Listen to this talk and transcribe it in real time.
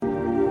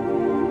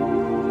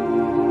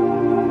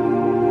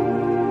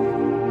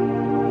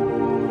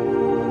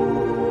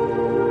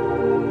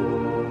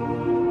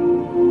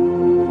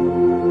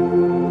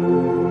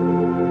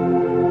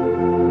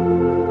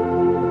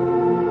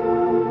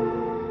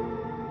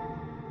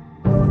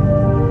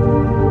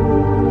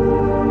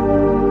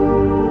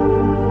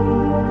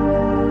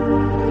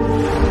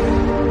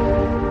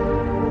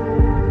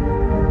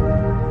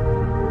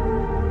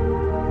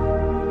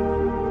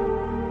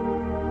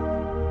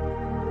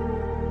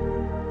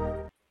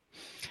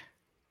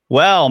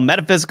Well,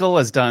 Metaphysical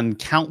has done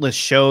countless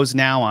shows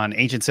now on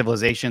ancient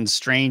civilizations,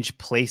 strange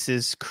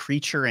places,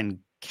 creature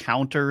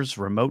encounters,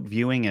 remote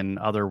viewing, and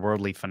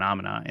otherworldly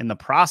phenomena. In the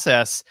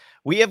process,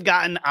 we have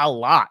gotten a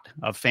lot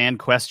of fan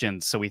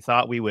questions, so we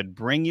thought we would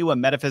bring you a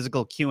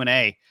Metaphysical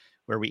Q&A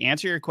where we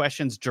answer your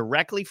questions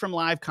directly from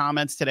live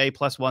comments today,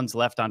 plus ones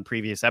left on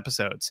previous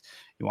episodes.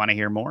 You want to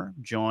hear more?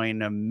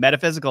 Join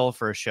Metaphysical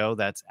for a show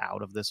that's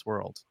out of this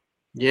world.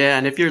 Yeah,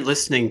 and if you're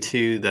listening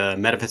to the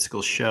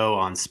Metaphysical show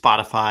on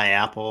Spotify,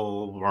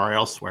 Apple, or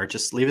elsewhere,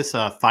 just leave us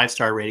a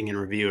 5-star rating and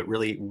review. It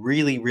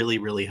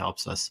really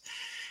helps us.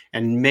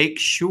 And make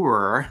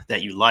sure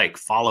that you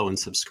follow, and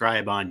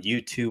subscribe on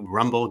YouTube,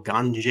 Rumble,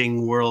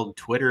 Ganjing World,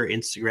 Twitter,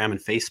 Instagram, and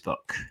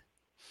Facebook.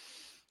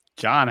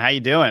 John, how you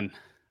doing?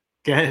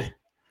 Good.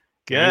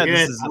 Good.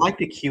 I like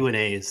the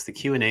Q&As. The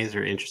Q&As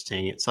are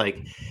interesting. It's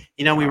like,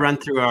 we run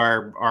through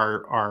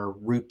our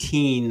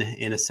routine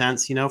in a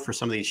sense, for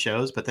some of these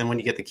shows, but then when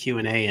you get the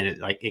Q&A and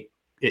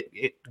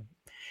it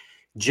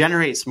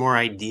generates more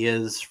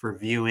ideas for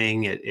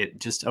viewing, it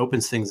just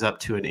opens things up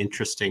to an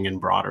interesting and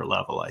broader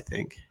level, I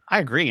think. I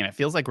agree. And it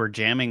feels like we're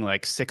jamming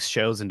like 6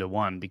 shows into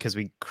one because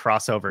we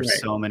cross over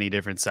so many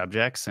different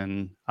subjects.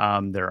 And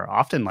there are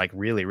often like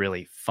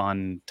really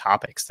fun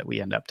topics that we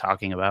end up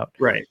talking about.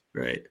 Right.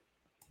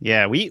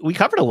 Yeah, we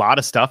covered a lot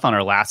of stuff on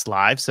our last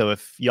live. So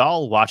if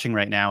y'all watching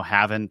right now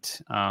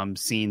haven't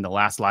seen the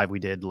last live we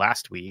did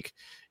last week,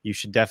 you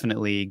should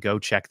definitely go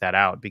check that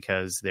out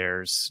because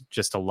there's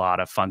just a lot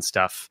of fun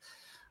stuff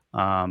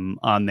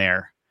on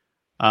there.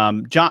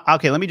 John,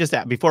 okay, let me just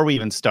ask, before we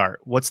even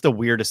start, what's the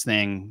weirdest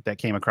thing that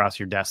came across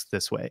your desk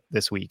this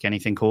week?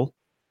 Anything cool?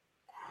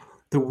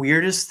 The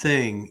weirdest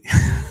thing.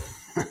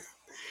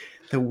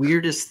 The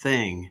weirdest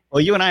thing.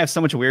 Well, you and I have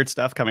so much weird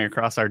stuff coming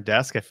across our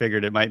desk. I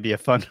figured it might be a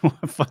fun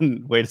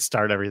way to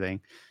start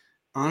everything.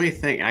 Let me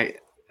think.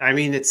 I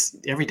mean, it's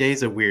every day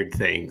is a weird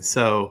thing.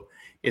 So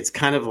it's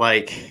kind of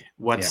like,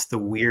 what's the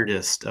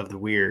weirdest of the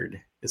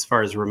weird as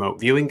far as remote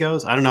viewing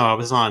goes? I don't know. I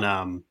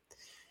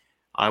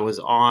was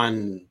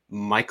on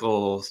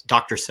Michael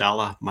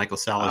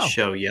Sala's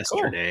show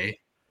yesterday. Cool.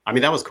 I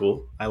mean, that was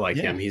cool. I like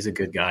him. He's a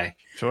good guy.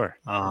 Sure.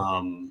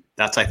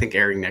 That's, I think,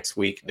 airing next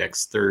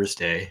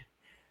Thursday.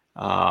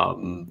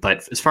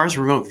 But as far as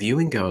remote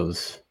viewing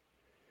goes,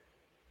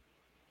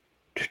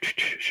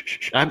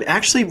 I've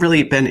actually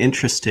really been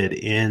interested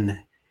in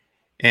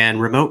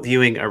remote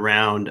viewing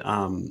around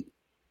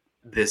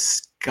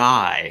this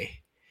guy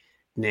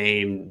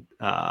named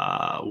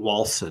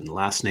Walson,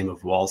 last name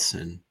of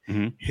Walson,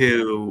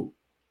 who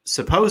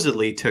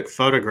supposedly took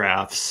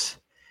photographs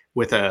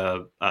with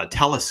a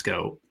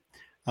telescope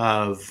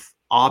of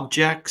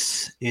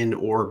objects in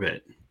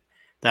orbit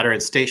that are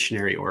in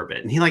stationary orbit.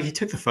 And he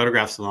took the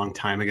photographs a long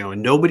time ago,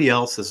 and nobody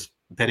else has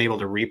been able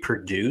to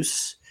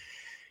reproduce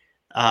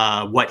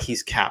what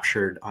he's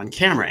captured on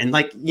camera. And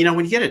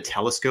when you get a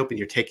telescope and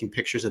you're taking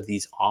pictures of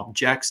these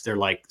objects, they're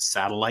like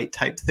satellite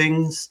type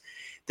things.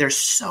 They're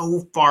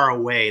so far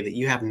away that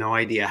you have no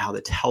idea how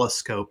the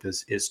telescope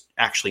is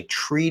actually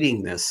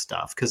treating this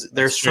stuff, because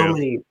there's so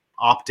many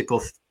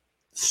optical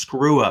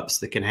screw ups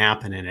that can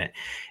happen in it,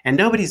 and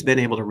nobody's been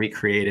able to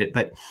recreate it.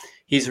 But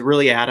he's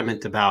really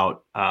adamant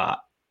about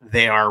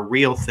they are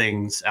real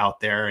things out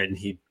there, and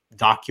he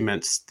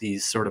documents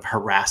these sort of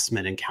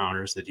harassment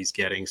encounters that he's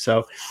getting.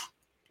 So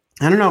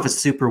I don't know if it's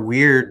super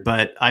weird,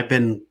 but I've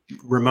been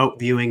remote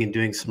viewing and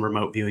doing some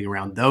remote viewing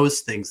around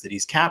those things that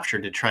he's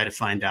captured to try to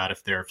find out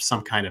if they're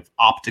some kind of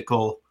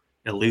optical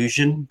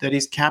illusion that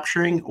he's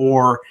capturing,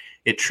 or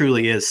it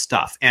truly is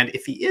stuff. And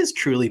if he is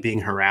truly being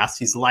harassed,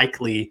 he's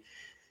likely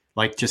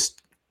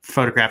just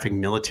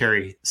photographing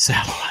military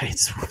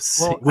satellites,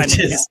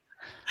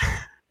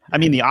 I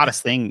mean, the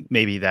oddest thing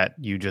maybe that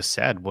you just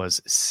said was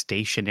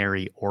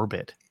stationary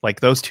orbit. Like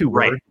those two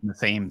words in the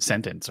same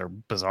sentence are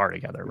bizarre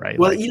together, right?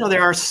 Well,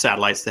 there are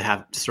satellites that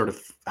have sort of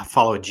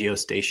follow a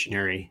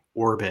geostationary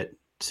orbit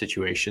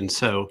situation.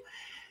 So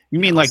you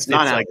mean it's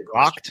not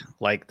locked?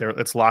 Like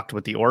it's locked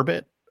with the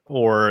orbit,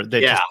 or they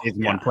just stay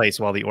in one place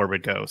while the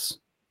orbit goes?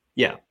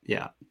 Yeah.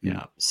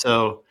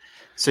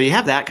 So you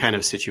have that kind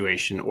of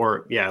situation,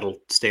 or it'll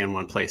stay in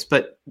one place.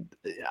 But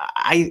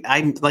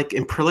I'm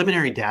in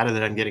preliminary data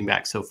that I'm getting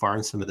back so far,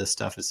 and some of this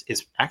stuff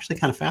is actually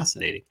kind of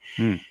fascinating.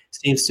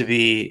 Seems to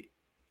be.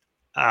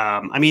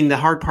 The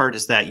hard part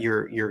is that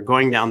you're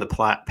going down the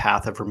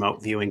path of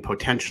remote viewing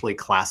potentially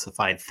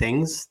classified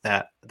things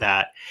that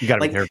you got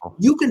to be careful.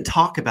 You can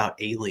talk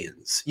about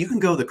aliens. You can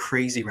go the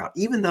crazy route,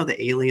 even though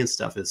the alien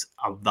stuff is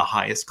of the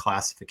highest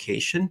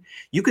classification.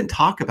 You can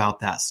talk about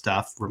that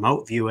stuff,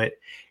 remote view it,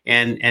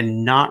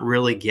 and not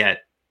really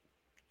get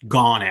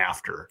gone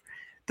after.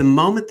 The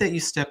moment that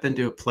you step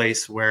into a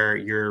place where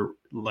you're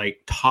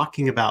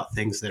talking about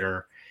things that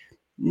are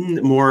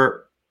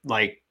more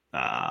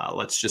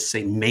let's just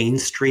say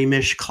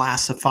mainstreamish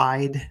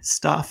classified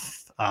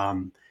stuff,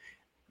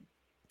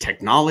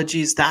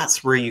 technologies,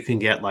 that's where you can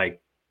get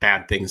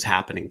bad things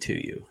happening to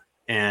you.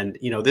 And,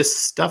 this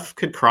stuff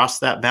could cross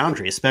that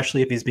boundary,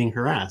 especially if he's being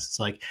harassed.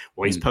 It's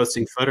he's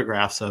posting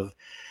photographs of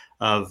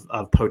of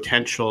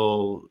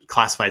potential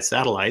classified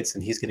satellites,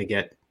 and he's going to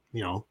get,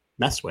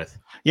 messed with.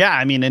 Yeah,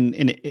 I mean,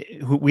 and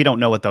we don't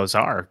know what those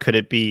are. Could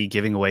it be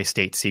giving away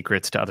state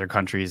secrets to other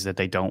countries that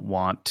they don't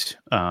want,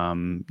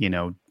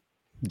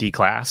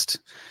 declassed?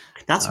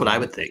 That's what I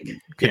would think.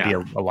 Could be a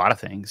lot of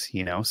things,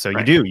 So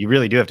Right. you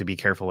really do have to be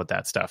careful with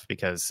that stuff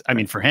because, I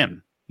mean, for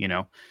him,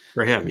 yeah.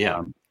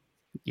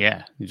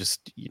 Yeah, you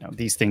just,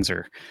 these things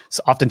are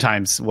so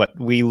oftentimes what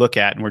we look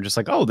at and we're just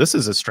like, oh, this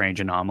is a strange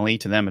anomaly.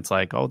 To them, it's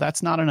like, oh,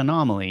 that's not an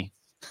anomaly.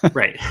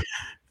 Right.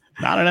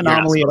 Not an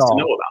anomaly at all. To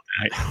know about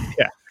that. Right?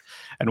 Yeah.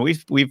 And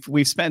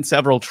we've spent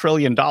several $1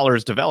 trillion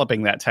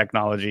developing that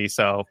technology.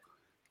 So,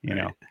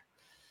 Right.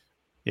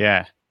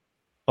 Yeah.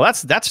 Well,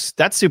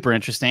 that's super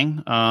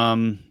interesting.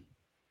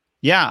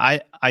 Yeah,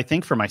 I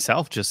think for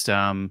myself, just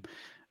I've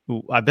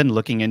been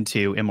looking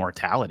into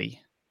immortality,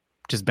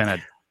 which has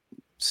been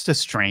just a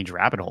strange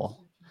rabbit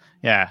hole.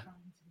 Yeah.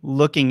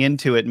 Looking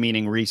into it,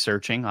 meaning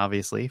researching,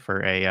 obviously,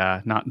 for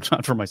a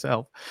not for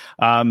myself.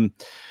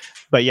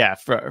 But yeah,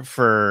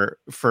 for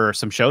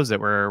some shows that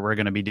we're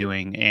going to be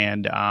doing,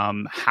 and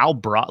how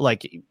broad,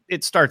 like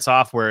it starts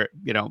off where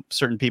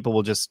certain people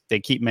will they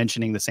keep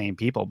mentioning the same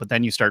people, but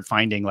then you start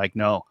finding like,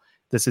 no,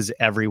 this is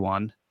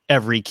everyone,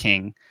 every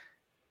king,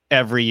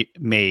 every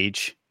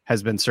mage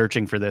has been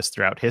searching for this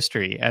throughout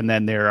history, and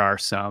then there are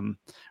some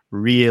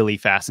really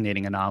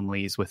fascinating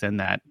anomalies within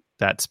that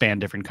span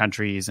different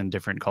countries and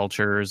different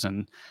cultures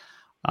and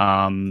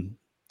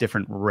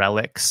different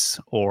relics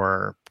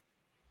or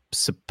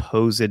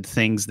supposed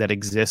things that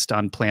exist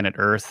on planet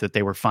Earth that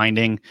they were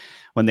finding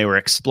when they were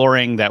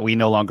exploring that we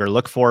no longer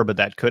look for, but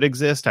that could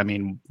exist. I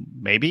mean,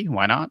 maybe,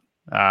 why not?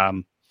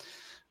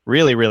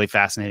 Really, really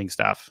fascinating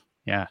stuff.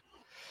 Yeah.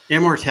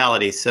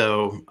 Immortality.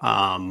 So,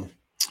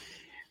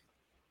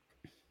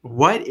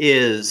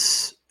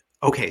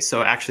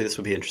 so actually this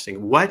would be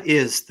interesting. What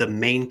is the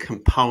main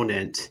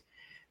component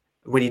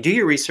when you do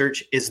your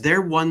research? Is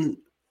there one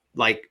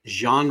like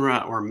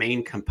genre or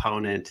main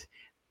component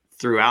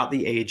throughout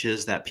the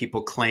ages that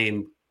people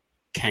claim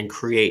can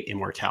create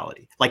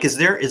immortality? Like, is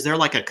there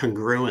like a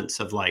congruence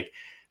of like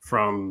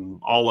from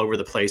all over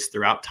the place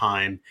throughout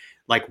time,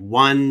 like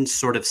one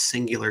sort of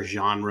singular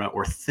genre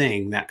or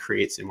thing that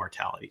creates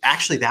immortality?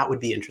 Actually, that would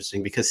be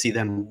interesting because see,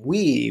 then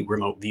we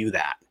remote view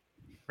that,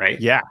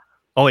 right? Yeah.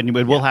 Oh, and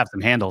we'll have some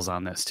handles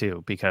on this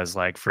too, because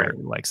like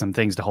like some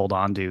things to hold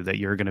on to that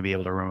you're going to be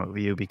able to remote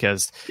view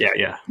because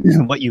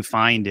what you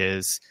find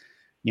is,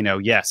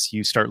 yes,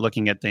 you start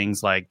looking at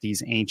things like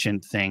these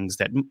ancient things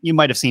that you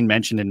might have seen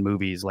mentioned in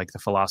movies like the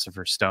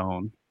Philosopher's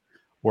Stone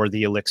or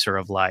the Elixir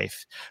of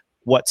Life.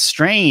 What's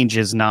strange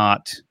is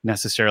not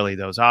necessarily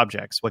those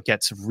objects. What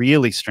gets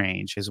really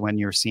strange is when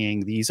you're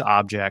seeing these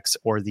objects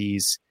or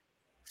these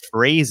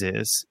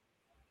phrases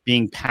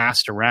being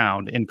passed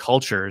around in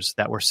cultures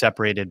that were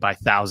separated by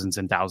thousands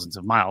and thousands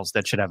of miles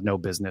that should have no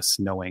business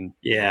knowing.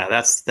 Yeah,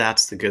 that's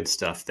the good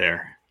stuff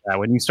there.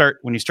 When you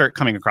start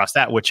coming across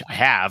that, which I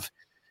have,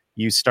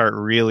 you start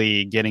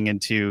really getting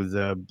into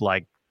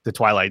the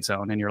Twilight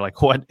Zone, and you're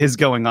like, what is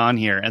going on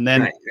here? And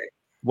then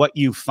what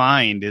you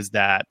find is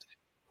that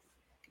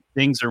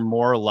things are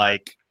more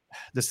like,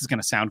 this is going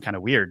to sound kind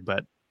of weird,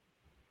 but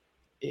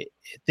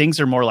things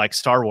are more like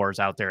Star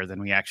Wars out there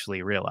than we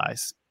actually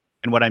realize.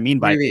 And what I mean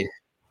by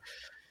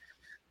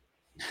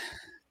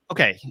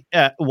okay,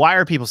 why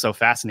are people so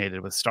fascinated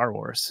with Star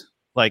Wars?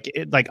 Like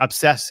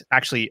obsessed.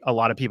 Actually, a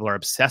lot of people are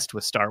obsessed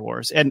with Star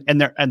Wars, and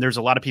there's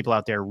a lot of people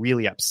out there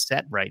really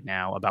upset right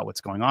now about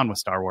what's going on with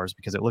Star Wars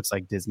because it looks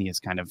like Disney is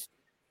kind of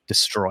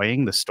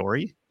destroying the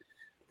story.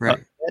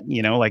 Right.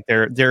 Like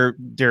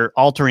they're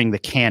altering the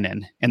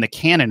canon, and the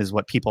canon is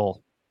what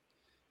people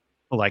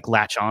like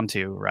latch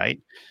onto, right?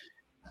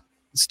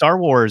 Star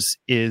Wars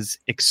is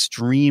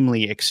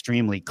extremely,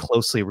 extremely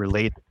closely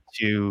related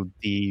to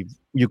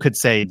you could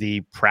say the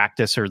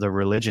practice or the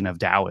religion of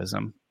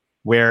Taoism,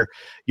 where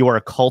you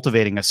are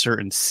cultivating a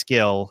certain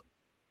skill,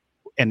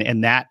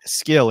 and that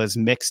skill is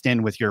mixed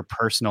in with your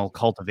personal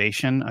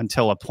cultivation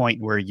until a point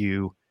where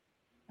you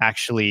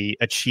actually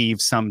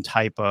achieve some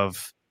type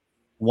of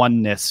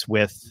oneness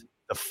with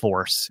the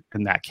force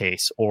in that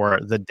case, or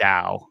the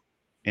Tao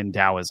in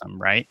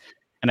Taoism, right?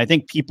 And I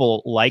think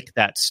people like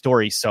that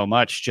story so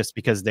much just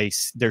because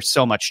there's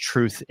so much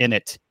truth in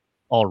it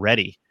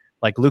already.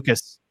 Like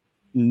Lucas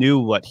knew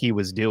what he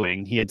was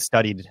doing. He had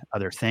studied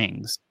other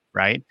things,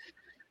 right?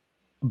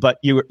 But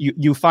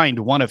you find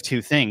one of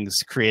two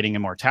things creating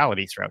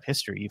immortality throughout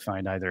history. You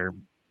find either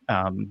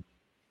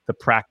the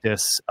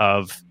practice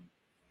of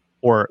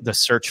or the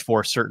search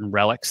for certain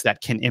relics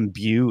that can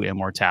imbue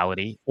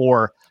immortality,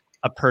 or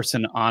a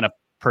person on a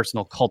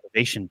personal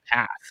cultivation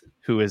path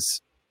who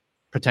is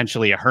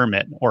potentially a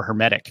hermit or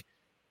hermetic,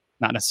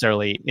 not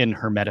necessarily in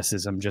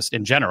hermeticism, just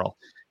in general.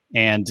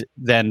 And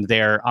then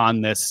they're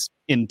on this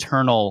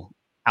internal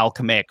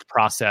alchemic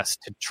process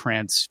to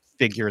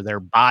transfigure their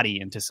body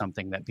into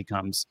something that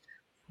becomes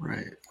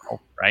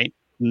right.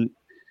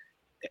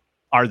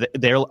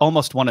 They're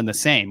almost one and the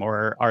same,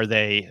 or are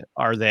they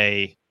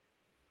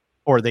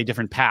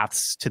different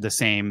paths to the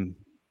same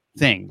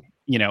thing?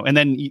 And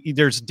then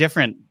there's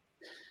different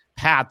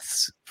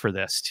paths for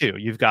this too.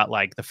 You've got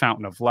like the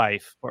fountain of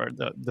life, or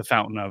the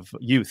fountain of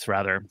youth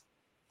rather.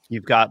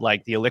 You've got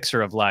like the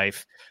elixir of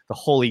life, the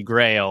holy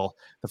grail,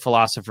 the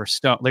philosopher's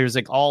stone. There's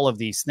like all of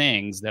these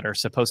things that are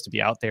supposed to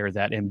be out there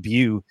that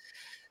imbue,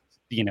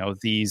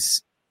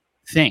 these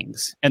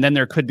things. And then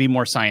there could be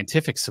more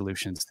scientific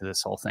solutions to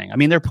this whole thing. I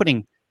mean, they're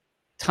putting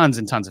tons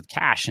and tons of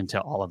cash into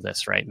all of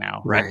this right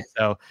now. Right.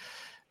 So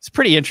it's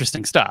pretty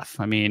interesting stuff.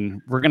 I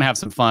mean, we're going to have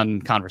some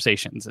fun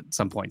conversations at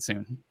some point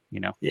soon,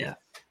 Yeah.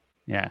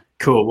 Yeah.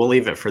 Cool. We'll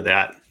leave it for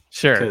that.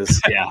 Sure. Because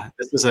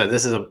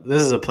this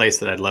is a place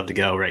that I'd love to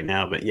go right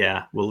now. But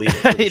yeah, we'll leave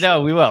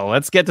it. We will.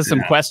 Let's get to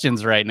some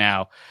questions right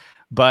now.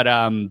 But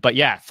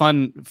yeah,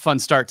 fun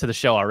start to the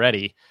show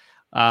already.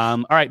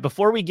 All right.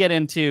 Before we get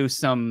into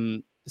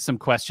some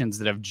questions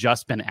that have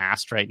just been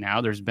asked right now,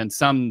 there's been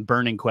some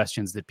burning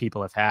questions that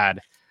people have had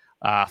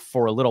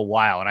for a little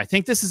while, and I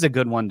think this is a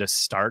good one to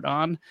start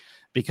on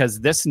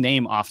because this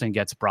name often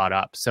gets brought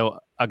up. So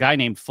a guy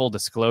named Full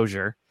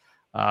Disclosure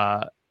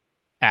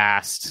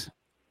asked.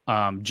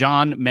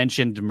 John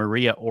mentioned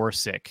Maria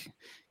Orsic.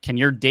 Can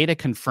your data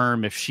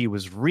confirm if she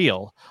was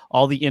real?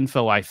 All the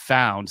info I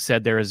found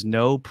said there is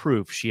no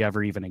proof she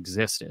ever even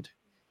existed.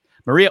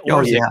 Maria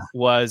Orsic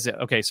was,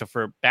 okay, so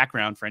for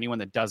background, for anyone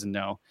that doesn't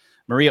know,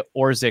 Maria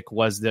Orsic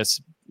was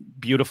this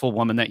beautiful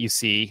woman that you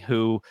see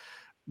who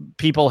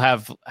people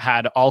have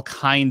had all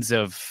kinds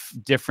of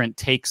different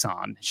takes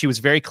on. She was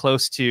very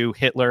close to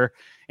Hitler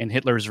and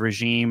Hitler's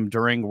regime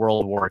during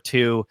World War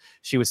II.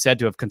 She was said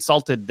to have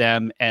consulted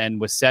them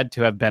and was said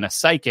to have been a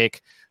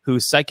psychic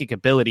whose psychic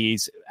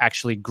abilities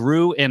actually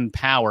grew in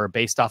power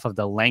based off of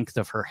the length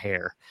of her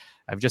hair.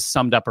 I've just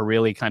summed up a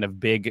really kind of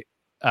big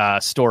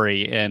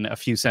story in a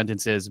few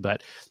sentences,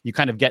 but you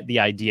kind of get the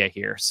idea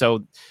here.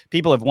 So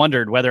people have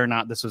wondered whether or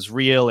not this was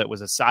real, it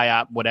was a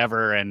psyop,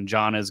 whatever, and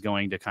John is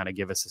going to kind of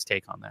give us his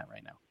take on that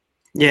right now.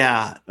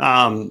 Yeah,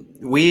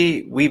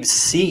 we've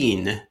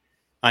seen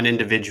an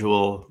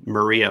individual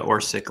Maria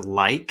Orsic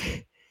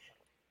like,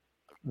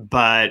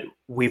 but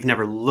we've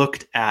never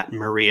looked at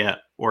Maria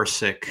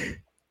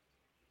Orsic,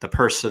 the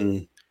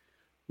person,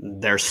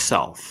 their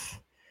self.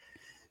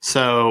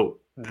 So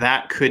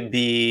that could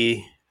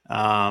be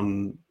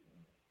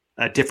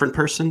a different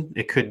person.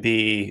 It could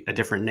be a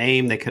different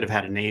name. They could have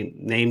had a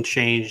name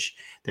change.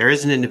 There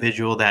is an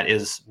individual that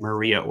is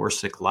Maria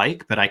Orsic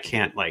like, but I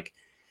can't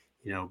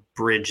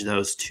bridge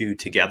those two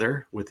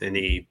together with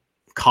any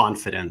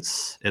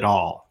confidence at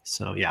all.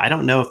 So yeah, I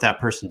don't know if that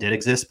person did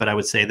exist, but I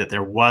would say that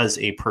there was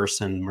a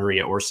person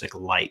Maria Orsic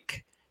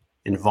like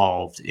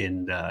involved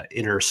in the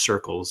inner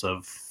circles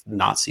of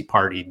Nazi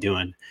party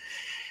doing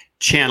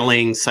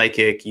channeling,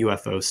 psychic,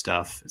 UFO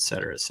stuff, et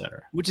cetera, et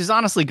cetera. Which is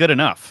honestly good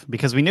enough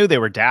because we knew they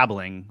were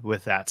dabbling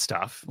with that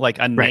stuff. Like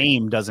a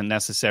name doesn't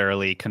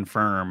necessarily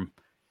confirm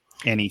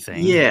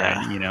anything.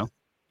 Yeah. Right,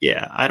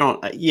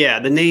 Yeah.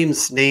 The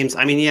names.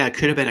 I mean, yeah, it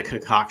could have been a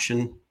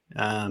concoction.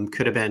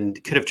 Could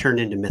have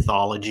turned into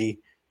mythology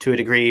to a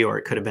degree, or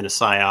it could have been a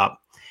psyop.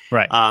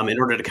 Right. In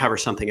order to cover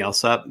something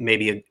else up,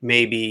 maybe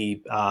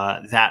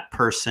that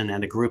person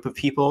and a group of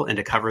people, and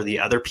to cover the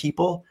other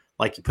people.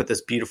 Like you put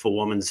this beautiful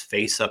woman's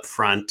face up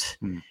front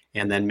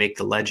and then make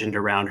the legend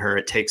around her.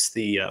 It takes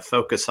the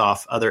focus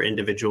off other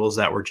individuals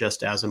that were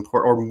just as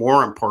important or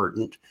more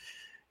important,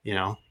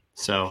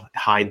 so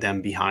hide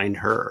them behind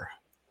her.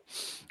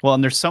 Well,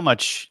 and there's so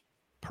much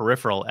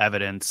peripheral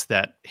evidence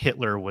that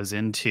Hitler was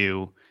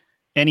into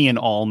any and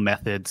all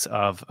methods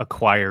of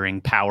acquiring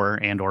power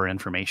and or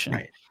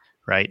information.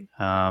 Right.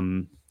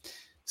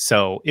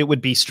 So it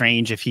would be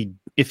strange if he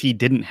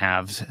didn't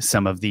have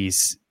some of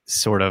these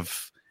sort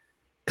of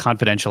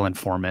confidential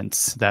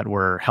informants that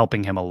were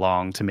helping him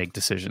along to make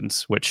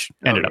decisions, which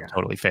ended up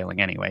totally failing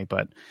anyway.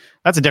 But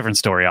that's a different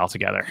story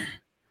altogether.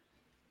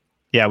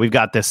 Yeah, we've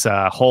got this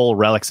whole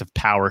Relics of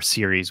Power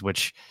series,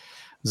 which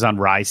is on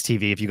Rise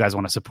TV. If you guys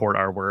want to support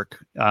our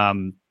work,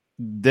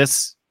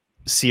 this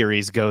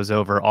series goes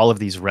over all of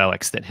these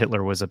relics that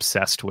Hitler was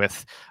obsessed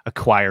with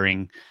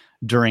acquiring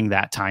during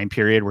that time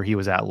period where he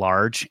was at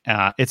large.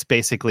 It's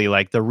basically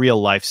like the real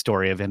life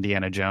story of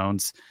Indiana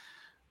Jones.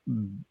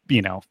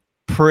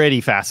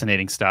 Pretty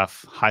fascinating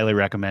stuff. Highly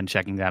recommend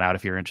checking that out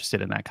if you're interested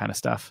in that kind of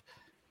stuff.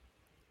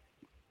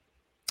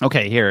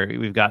 Okay, here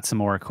we've got some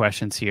more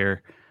questions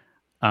here.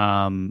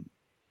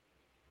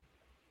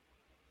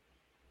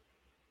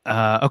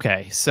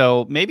 Okay,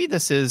 so maybe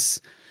this is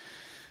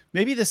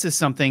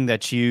something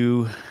that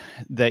you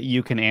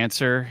can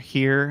answer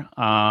here.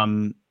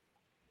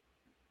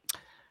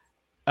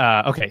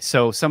 Okay,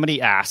 so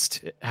somebody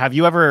asked, have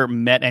you ever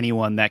met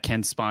anyone that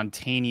can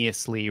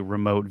spontaneously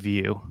remote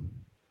view?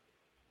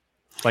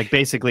 Like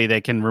basically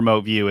they can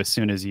remote view as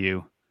soon as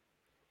you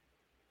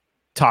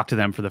talk to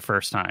them for the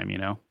first time,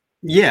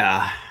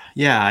 Yeah.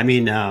 I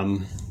mean,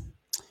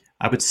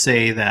 I would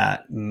say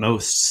that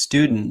most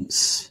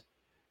students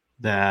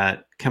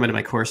that come into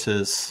my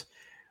courses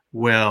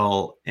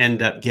will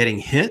end up getting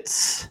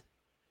hits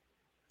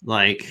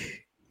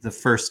like the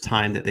first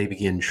time that they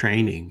begin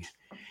training.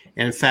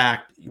 And in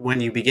fact,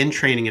 when you begin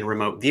training in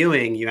remote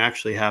viewing, you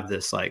actually have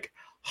this like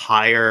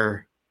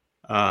higher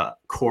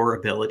core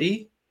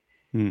ability,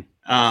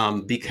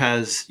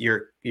 because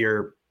you're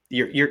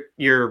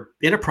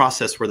in a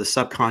process where the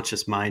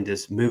subconscious mind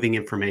is moving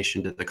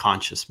information to the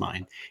conscious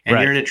mind, and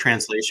Right. you're in a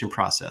translation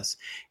process.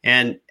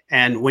 And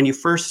when you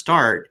first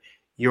start,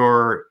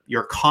 your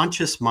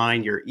conscious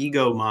mind, your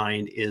ego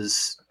mind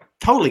is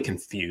totally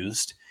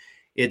confused.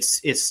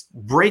 It's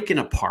breaking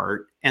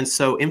apart, and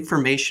so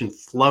information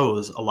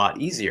flows a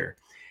lot easier.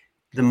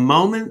 The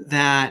moment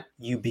that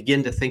you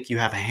begin to think you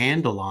have a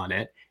handle on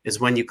it is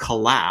when you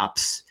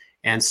collapse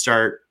and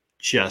start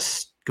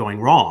just going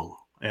wrong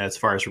as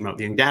far as remote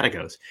viewing data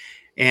goes.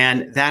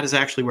 And that is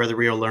actually where the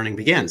real learning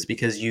begins,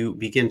 because you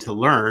begin to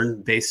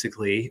learn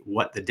basically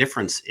what the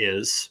difference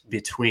is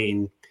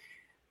between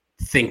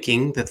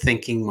the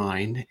thinking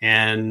mind,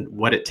 and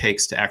what it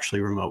takes to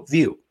actually remote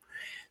view.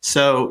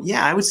 So,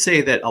 yeah, I would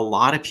say that a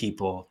lot of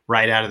people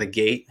right out of the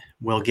gate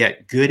will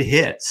get good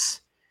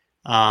hits.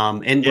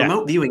 And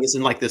remote viewing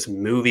isn't like this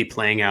movie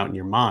playing out in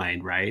your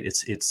mind, right?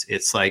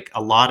 It's like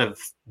a lot of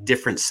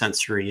different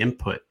sensory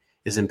input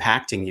is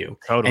impacting you.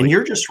 Totally. And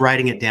you're just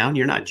writing it down.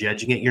 You're not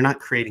judging it. You're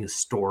not creating a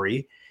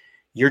story.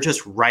 You're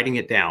just writing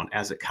it down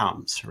as it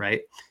comes,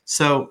 right?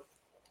 So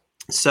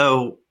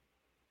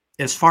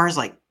as far as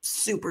like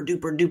super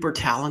duper duper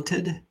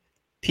talented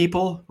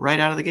people right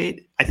out of the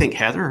gate, I think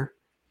Heather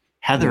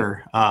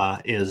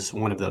is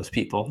one of those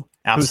people.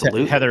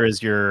 Absolutely. Heather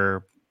is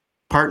your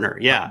partner.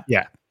 Yeah.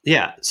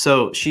 Yeah.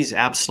 So she's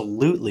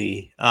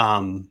absolutely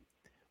one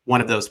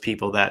of those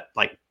people that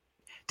like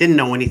didn't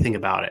know anything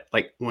about it.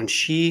 Like when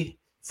she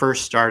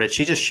first started,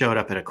 she just showed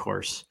up at a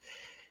course.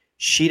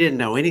 She didn't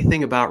know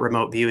anything about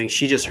remote viewing.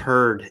 She just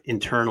heard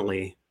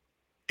internally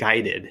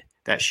guided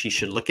that she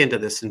should look into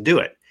this and do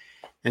it.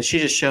 And she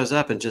just shows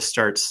up and just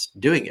starts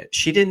doing it.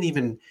 She didn't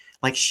even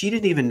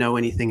know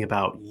anything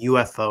about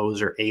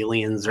UFOs or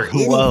aliens or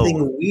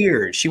anything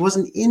weird. She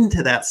wasn't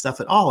into that stuff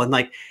at all. And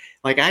like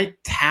I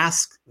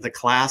task the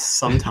class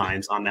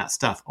sometimes on that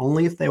stuff,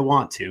 only if they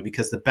want to,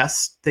 because the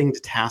best thing to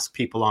task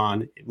people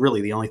on, really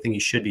the only thing you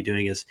should be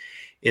doing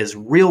is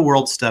real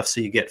world stuff,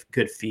 so you get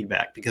good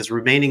feedback, because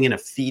remaining in a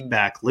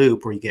feedback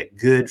loop where you get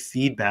good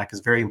feedback is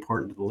very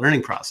important to the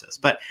learning process.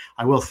 But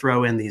I will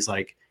throw in these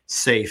like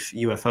safe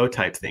UFO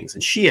type things.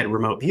 And she had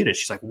remote viewed it.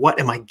 She's like, what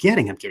am I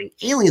getting? I'm getting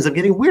aliens. I'm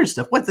getting weird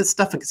stuff. What, this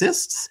stuff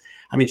exists?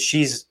 I mean,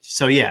 she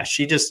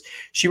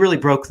really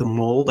broke the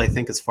mold, I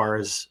think, as far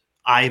as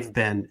I've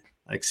been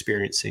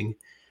experiencing.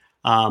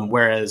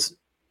 Whereas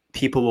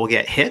people will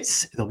get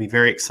hits, they'll be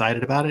very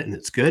excited about it and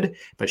it's good,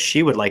 but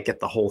she would like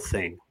get the whole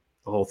thing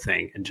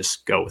and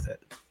just go with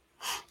it.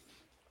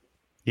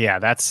 Yeah,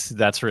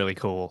 that's really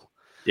cool.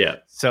 Yeah.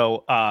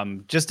 So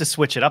just to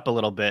switch it up a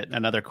little bit,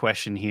 another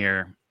question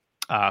here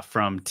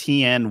from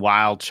TN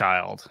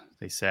Wildchild.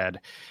 They said,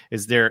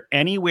 is there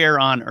anywhere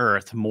on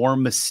Earth more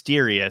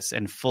mysterious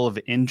and full of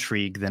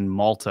intrigue than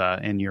Malta,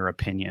 in your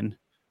opinion?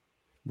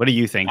 What do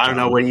you think, John? I don't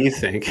know. What do you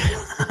think?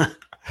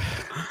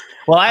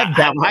 Well,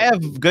 I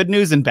have good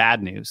news and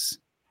bad news.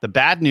 The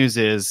bad news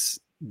is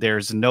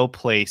there's no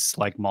place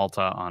like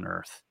Malta on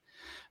Earth.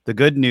 The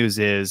good news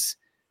is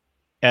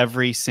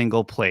every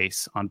single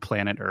place on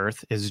planet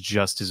Earth is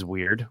just as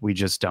weird. We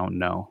just don't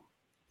know.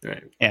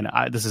 Right. And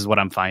this is what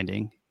I'm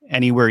finding.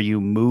 Anywhere you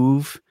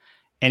move,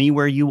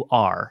 anywhere you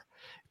are,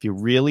 if you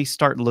really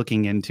start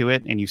looking into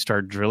it and you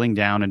start drilling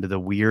down into the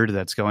weird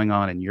that's going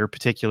on in your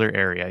particular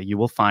area, you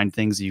will find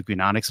things you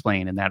cannot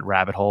explain, and that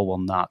rabbit hole will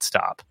not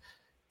stop.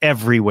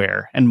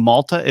 Everywhere. And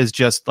Malta is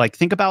just like,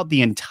 think about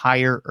the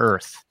entire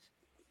Earth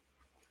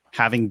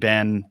having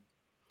been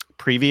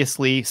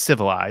previously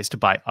civilized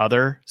by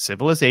other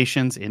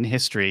civilizations in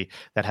history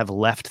that have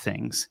left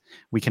things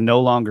we can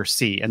no longer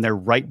see, and they're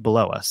right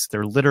below us.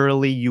 They're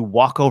literally, you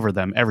walk over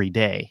them every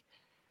day,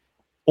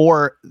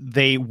 or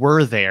they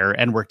were there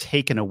and were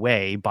taken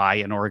away by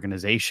an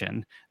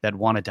organization that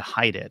wanted to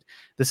hide it.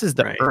 This is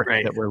the Earth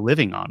that we're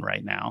living on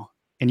right now,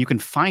 and you can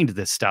find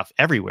this stuff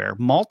everywhere.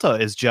 Malta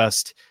is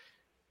just,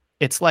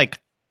 it's like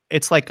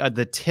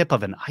the tip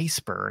of an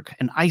iceberg.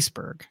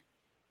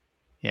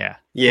 Yeah.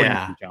 Yeah. What do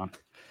you think, John?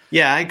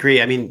 Yeah, I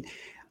agree. I mean,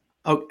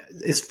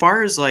 as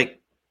far as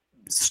like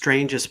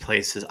strangest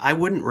places, I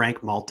wouldn't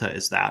rank Malta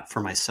as that for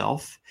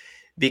myself,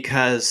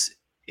 because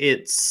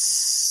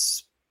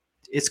it's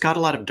got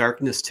a lot of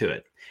darkness to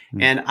it.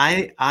 Mm.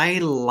 And I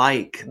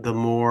like the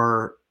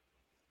more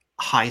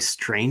high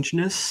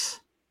strangeness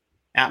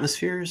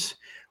atmospheres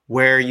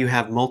where you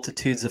have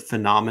multitudes of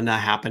phenomena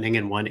happening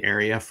in one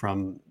area,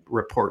 from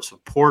reports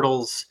of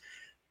portals,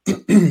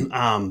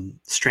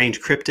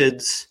 strange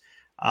cryptids,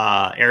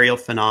 aerial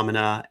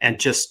phenomena, and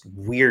just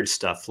weird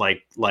stuff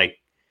like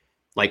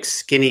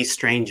skinny,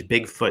 strange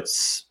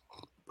Bigfoots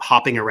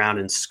hopping around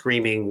and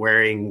screaming,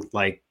 wearing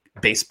like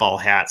baseball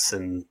hats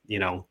and,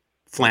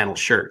 flannel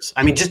shirts.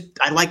 I mean,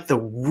 I like the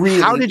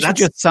really. How did you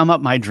just sum up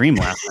my dream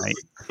last night?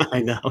 I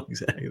know,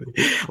 exactly.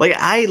 Like,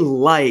 I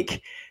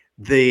like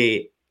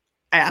the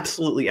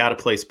absolutely out of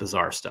place,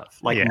 bizarre stuff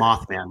like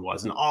Mothman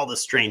was, and all the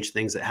strange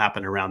things that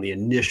happened around the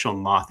initial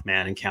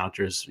Mothman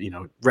encounters,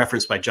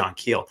 referenced by John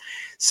Keel.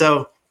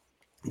 So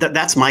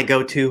that's my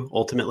go-to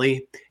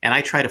ultimately. And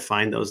I try to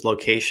find those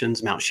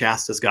locations. Mount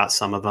Shasta's got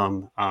some of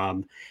them.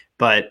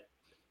 But,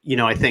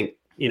 I think,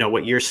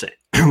 what you're saying,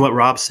 what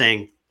Rob's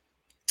saying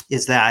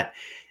is that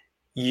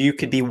you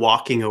could be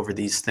walking over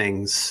these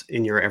things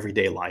in your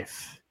everyday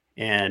life,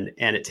 and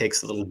it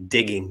takes a little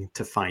digging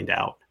to find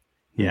out.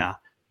 Yeah.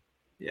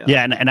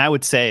 Yeah. And I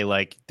would say,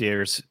 like,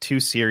 there's two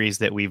series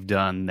that we've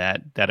done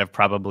that have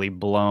probably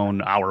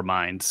blown our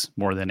minds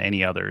more than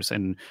any others.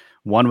 And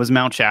one was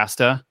Mount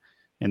Shasta,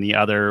 and the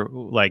other,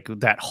 like,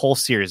 that whole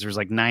series, there's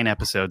like 9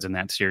 episodes in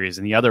that series.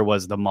 And the other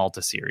was the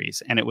Malta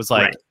series. And it was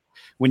like,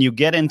 when you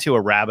get into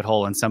a rabbit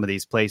hole in some of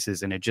these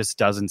places and it just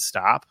doesn't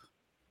stop,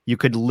 you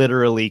could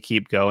literally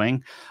keep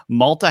going.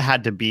 Malta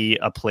had to be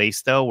a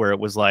place, though, where it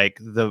was like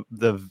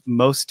the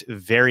most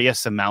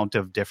various amount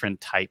of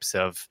different types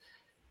of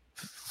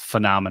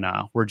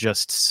phenomena were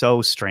just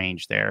so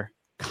strange there.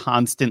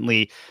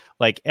 Constantly,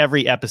 like,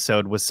 every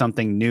episode was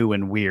something new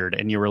and weird,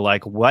 and you were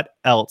like, what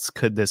else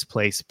could this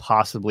place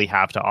possibly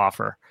have to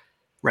offer?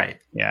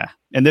 Right. Yeah.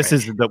 And this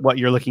is what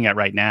you're looking at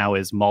right now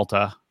is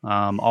Malta.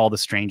 All the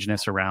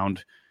strangeness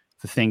around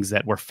the things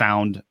that were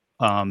found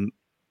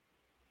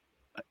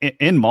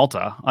in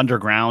Malta,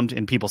 underground,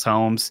 in people's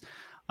homes,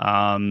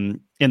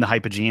 in the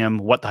hypogeum,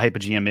 what the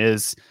hypogeum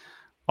is,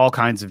 all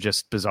kinds of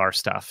just bizarre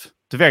stuff.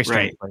 It's a very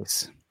strange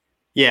place.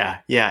 Yeah.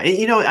 Yeah.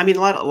 I mean,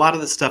 a lot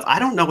of the stuff, I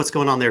don't know what's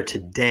going on there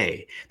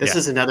today. This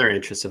is another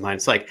interest of mine.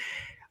 It's like,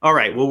 all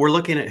right, well, we're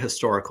looking at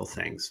historical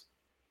things.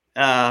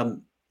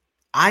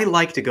 I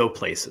like to go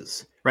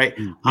places, right?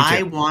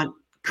 I want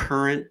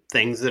current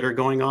things that are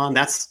going on.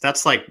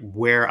 That's like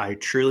where I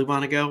truly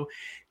want to go.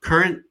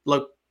 Current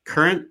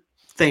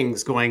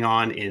things going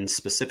on in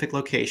specific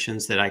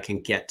locations that I can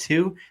get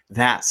to.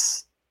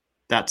 That's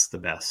the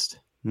best,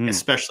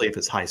 especially if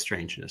it's high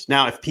strangeness.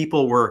 Now, if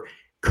people were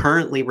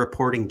currently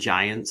reporting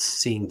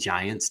seeing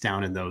giants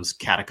down in those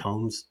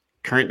catacombs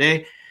current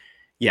day,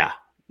 yeah,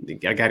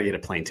 I got to get a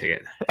plane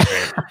ticket.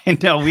 Right? I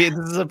know this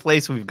is a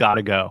place we've got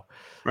to go.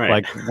 Right.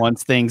 Like,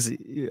 once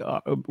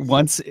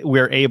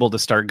we're able to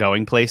start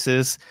going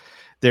places,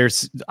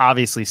 there's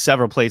obviously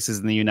several places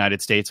in the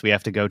United States we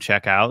have to go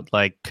check out.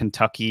 Like,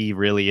 Kentucky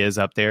really is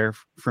up there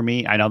for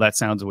me. I know that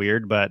sounds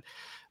weird, but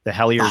the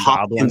Hellier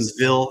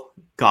Hopkinsville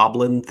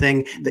goblin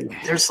thing.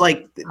 There's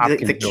like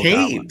the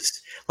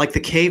caves, like the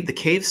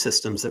cave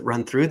systems that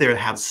run through there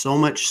have so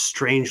much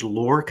strange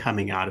lore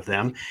coming out of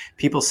them.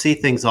 People see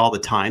things all the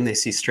time. They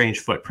see strange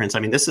footprints.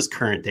 I mean, this is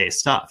current day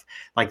stuff.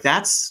 Like,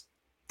 that's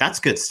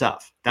good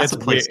stuff. That's a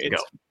place to go.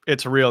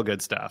 It's real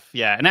good stuff.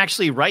 Yeah. And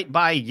actually, right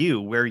by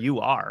you, where you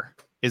are,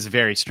 is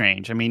very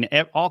strange. I mean,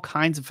 all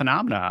kinds of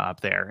phenomena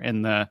up there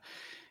in the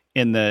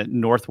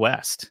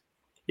Northwest.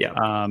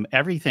 Yeah.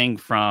 Everything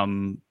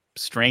from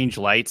strange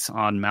lights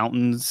on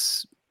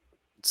mountains,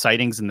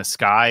 sightings in the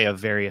sky of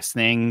various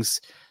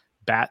things,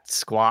 bat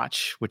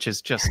squatch, which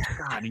is just,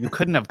 God, you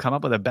couldn't have come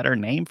up with a better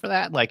name for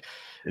that. Like,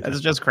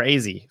 it's just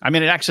crazy. I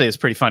mean, it actually is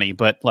pretty funny,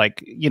 but,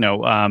 like,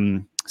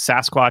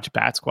 Sasquatch,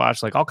 bat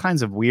squatch, like all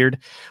kinds of weird.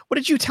 What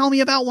did you tell me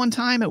about one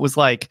time? It was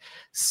like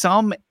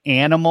some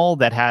animal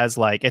that has,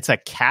 like, it's a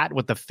cat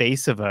with the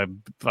face of a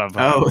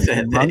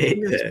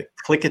the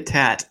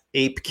click-a-tat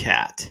ape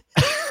cat.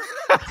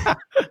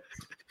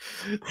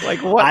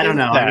 Like, what? I don't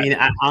know. That? I mean,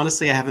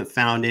 honestly, I haven't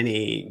found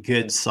any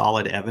good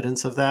solid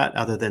evidence of that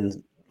other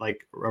than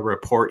like a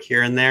report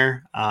here and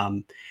there.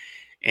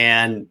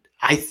 And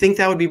I think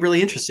that would be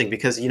really interesting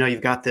because,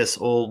 you've got this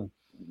old,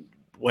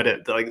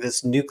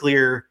 this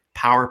nuclear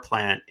power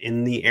plant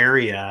in the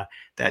area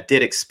that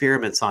did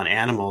experiments on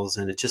animals.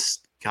 And it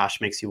just,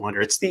 gosh, makes you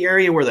wonder. It's the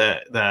area where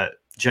the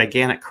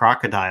gigantic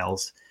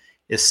crocodiles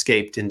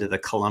escaped into the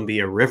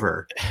Columbia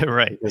River.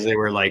 Right. Because they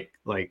were like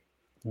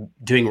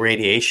doing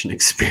radiation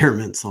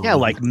experiments on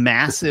like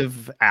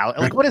massive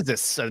like, what is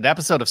this, an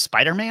episode of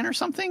Spider-Man or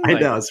something? I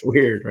know, it's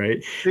weird,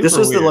 right? This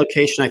was weird. The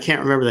location, I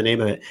can't remember the name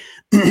of it,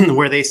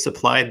 where they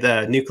supplied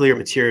the nuclear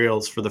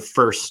materials for the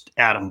first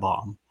atom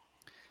bomb.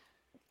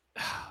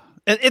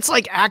 It's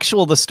like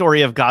the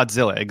story of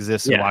Godzilla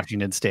exists in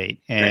Washington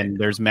State, and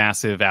there's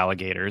massive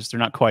alligators. They're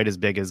not quite as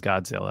big as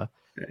Godzilla,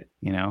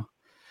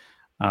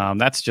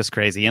 that's just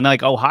crazy. And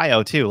like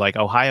Ohio too, like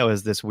Ohio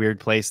is this weird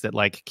place that,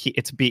 like,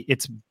 it's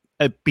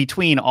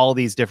between all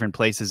these different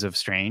places of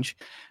strange.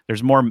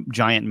 There's more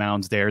giant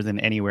mounds there than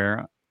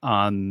anywhere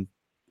in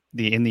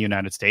the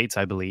United States,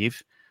 I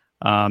believe.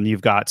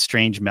 You've got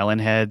strange melon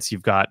heads.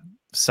 You've got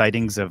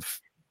sightings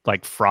of,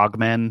 like,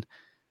 frogmen,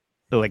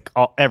 like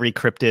every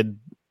cryptid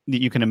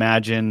that you can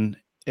imagine.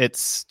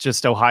 It's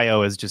just,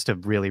 Ohio is just a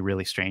really,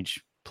 really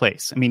strange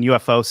place. I mean,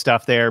 UFO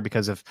stuff there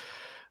because of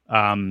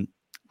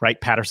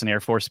Patterson Air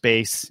Force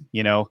Base,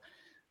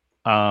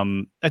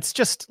 it's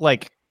just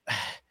like,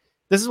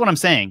 this is what I'm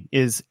saying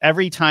is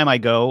every time I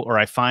go or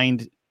I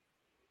find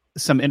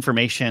some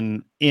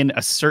information in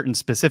a certain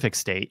specific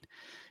state,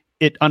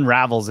 it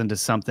unravels into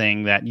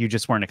something that you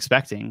just weren't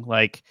expecting.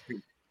 Like,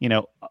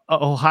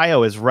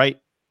 Ohio is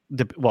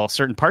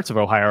certain parts of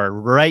Ohio are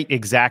right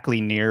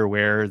exactly near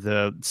where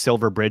the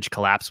Silver Bridge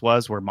collapse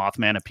was, where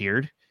Mothman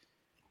appeared.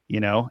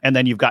 and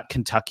then you've got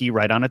Kentucky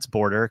right on its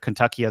border.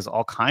 Kentucky has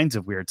all kinds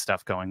of weird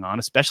stuff going on,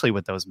 especially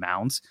with those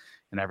mounds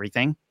and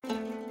everything.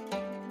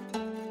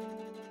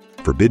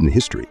 Forbidden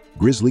history,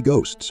 grisly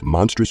ghosts,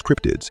 monstrous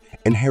cryptids,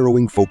 and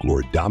harrowing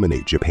folklore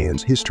dominate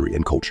Japan's history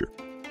and culture.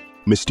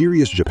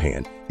 Mysterious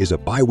Japan is a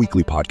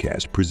bi-weekly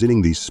podcast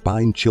presenting these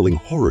spine-chilling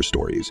horror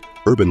stories,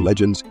 urban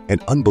legends,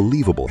 and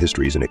unbelievable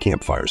histories in a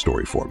campfire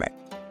story format.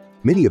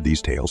 Many of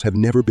these tales have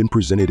never been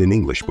presented in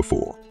English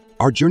before.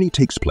 Our journey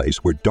takes place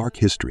where dark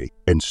history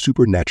and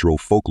supernatural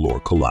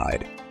folklore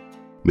collide.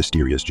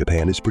 Mysterious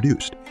Japan is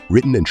produced,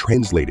 written, and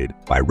translated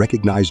by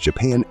recognized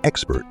Japan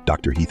expert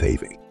Dr. Heath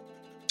Avey.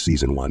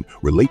 Season 1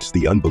 relates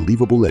the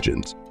unbelievable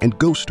legends and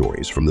ghost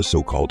stories from the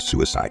so-called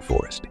suicide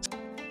forest.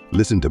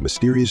 Listen to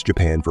Mysterious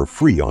Japan for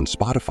free on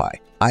Spotify,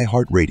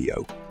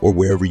 iHeartRadio, or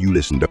wherever you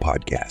listen to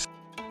podcasts.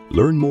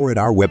 Learn more at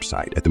our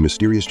website at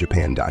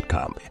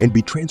themysteriousjapan.com and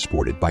be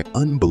transported by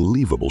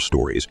unbelievable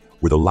stories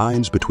where the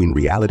lines between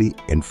reality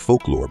and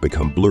folklore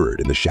become blurred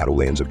in the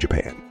shadowlands of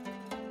Japan.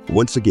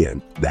 Once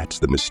again, that's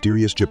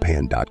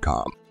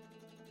themysteriousjapan.com.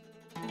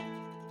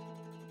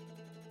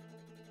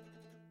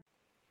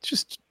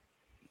 Just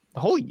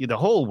the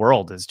whole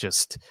world is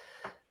just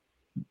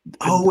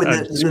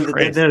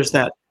there's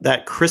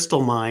that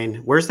crystal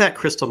mine. Where's that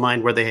crystal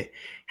mine where they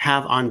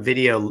have on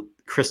video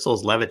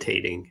crystals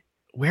levitating?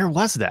 Where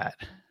was that?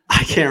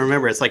 I can't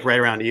remember. It's like right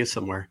around you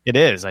somewhere. It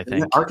is, I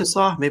think.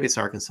 Arkansas? Maybe it's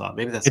Arkansas.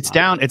 Maybe that's it's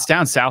down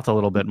south a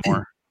little bit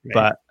more.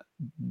 Right.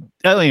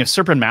 But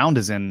Serpent Mound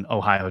is in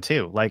Ohio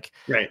too. Right.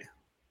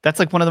 That's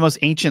like one of the most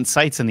ancient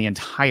sites in the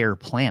entire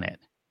planet.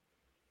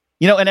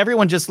 And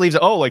everyone just leaves,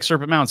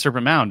 Serpent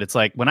Mound. It's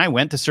like when I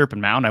went to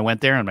Serpent Mound, I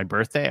went there on my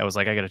birthday. I was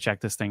like, I got to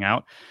check this thing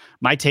out.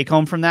 My take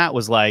home from that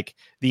was like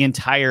the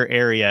entire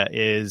area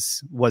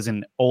was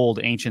an old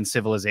ancient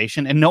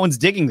civilization and no one's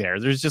digging there.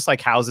 There's just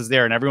like houses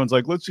there and everyone's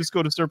like, let's just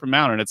go to Serpent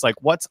Mound. And it's like,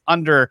 what's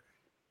under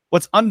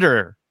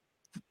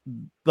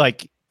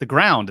like the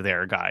ground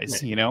there,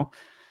 guys,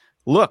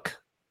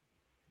 Look,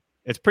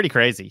 it's pretty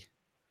crazy.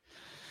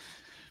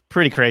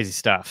 Pretty crazy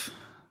stuff.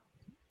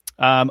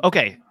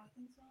 Okay.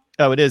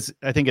 Oh, it is.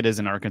 I think it is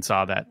in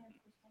Arkansas.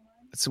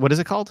 What is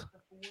it called?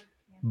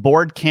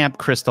 Board Camp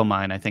Crystal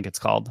Mine, I think it's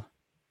called.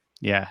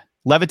 Yeah.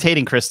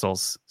 Levitating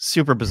crystals.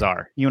 Super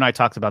bizarre. You and I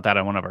talked about that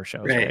on one of our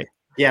shows, right?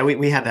 Yeah,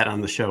 we had that on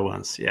the show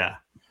once. Yeah.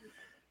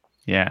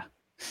 Yeah.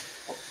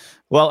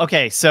 Well,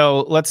 okay.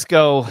 So let's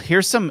go.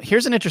 Here's an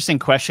interesting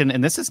question.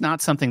 And this is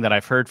not something that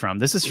I've heard from.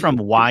 This is from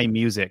Why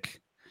Music.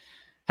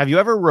 Have you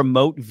ever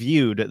remote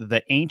viewed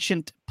the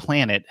ancient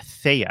planet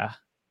Theia?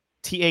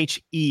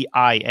 Theia.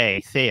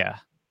 Theia.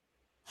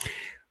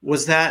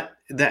 Was that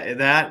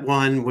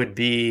one would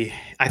be,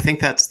 I think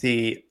that's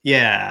the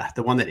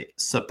one that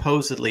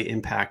supposedly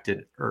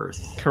impacted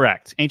Earth.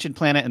 Correct. Ancient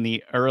planet in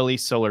the early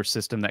solar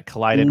system that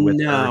collided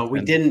with Earth. No,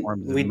 we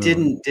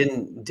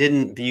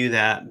didn't view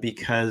that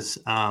because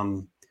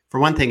for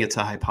one thing, it's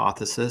a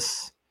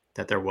hypothesis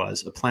that there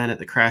was a planet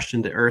that crashed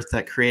into Earth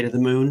that created the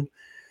moon.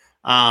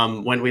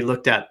 When we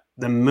looked at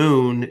the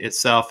moon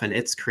itself and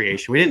its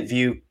creation, we didn't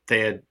view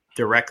Theia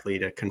directly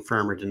to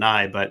confirm or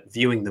deny, but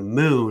viewing the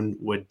moon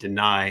would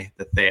deny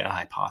the Theia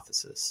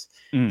hypothesis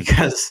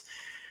because,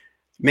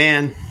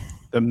 man,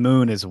 the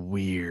moon is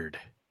weird.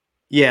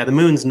 Yeah, the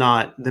moon's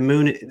not the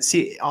moon.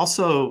 See,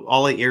 also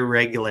all the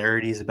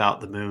irregularities about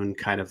the moon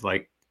kind of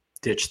like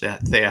ditch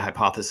that Theia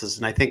hypothesis,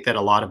 and I think that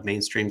a lot of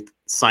mainstream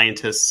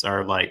scientists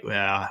are like,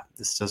 well,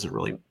 this doesn't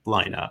really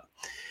line up.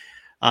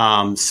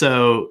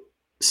 So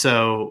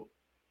the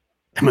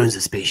moon's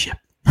a spaceship.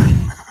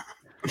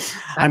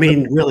 I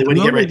mean, really, when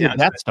you get right down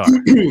to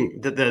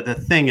it,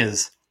 the thing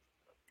is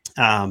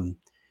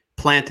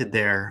planted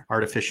there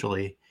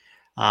artificially.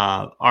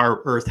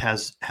 Our Earth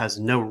has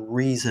no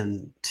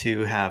reason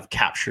to have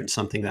captured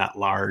something that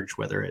large,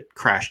 whether it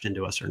crashed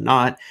into us or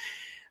not,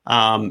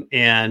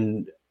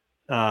 and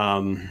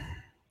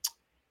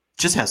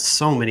just has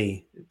so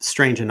many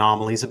strange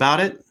anomalies about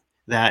it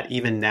that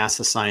even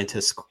NASA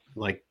scientists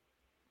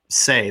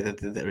say that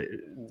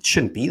it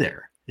shouldn't be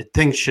there.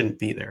 Things shouldn't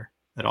be there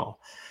at all.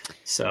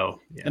 So,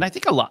 yeah. And I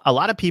think a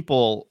lot of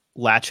people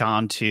latch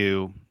on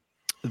to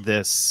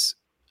this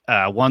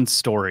one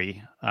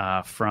story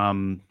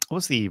from, what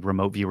was the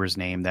remote viewer's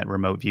name that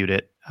remote viewed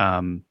it?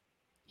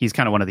 He's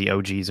kind of one of the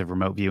OGs of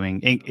remote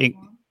viewing.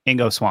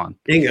 Ingo Swan.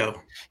 Ingo.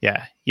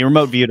 Yeah. He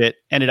remote viewed it,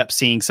 ended up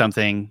seeing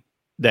something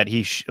that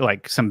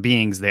some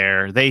beings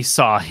there. They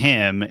saw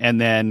him. And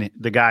then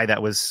the guy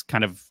that was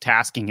kind of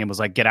tasking him was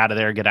like, get out of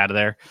there, get out of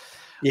there.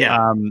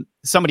 Yeah.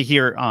 Somebody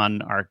here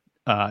on our,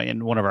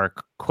 in one of our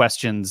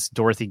questions,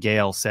 Dorothy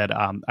Gale said,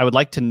 I would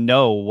like to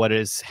know what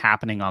is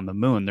happening on the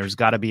moon. There's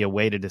got to be a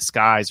way to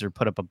disguise or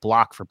put up a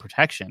block for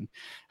protection.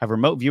 Have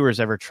remote viewers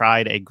ever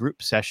tried a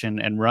group session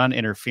and run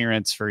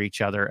interference for each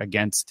other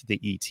against the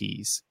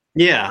ETs?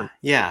 Yeah.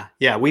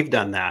 We've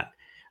done that.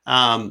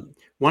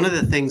 One of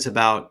the things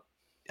about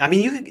I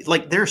mean, you can,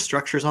 like, there are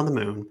structures on the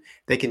moon.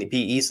 They can be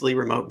easily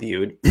remote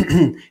viewed.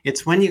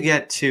 It's when you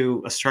get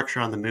to a structure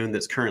on the moon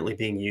that's currently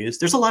being used.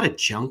 There's a lot of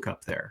junk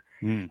up there.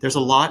 There's a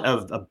lot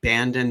of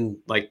abandoned,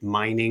 like,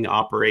 mining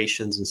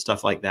operations and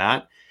stuff like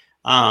that.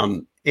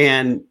 And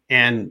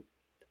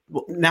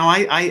now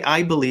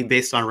I believe,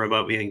 based on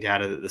remote viewing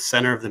data, that the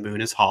center of the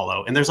moon is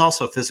hollow. And there's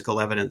also physical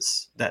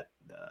evidence that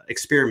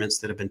experiments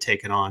that have been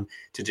taken on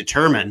to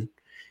determine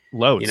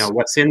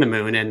what's in the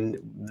moon, and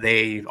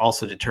they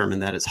also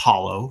determined that it's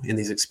hollow in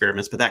these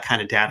experiments. But that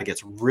kind of data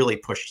gets really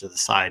pushed to the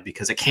side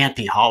because it can't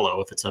be hollow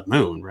if it's a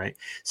moon, right?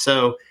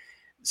 So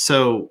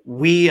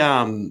we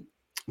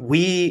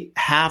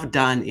have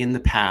done in the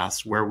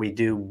past where we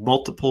do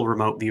multiple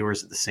remote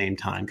viewers at the same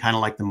time, kind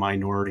of like the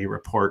Minority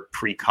Report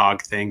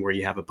precog thing, where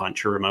you have a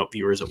bunch of remote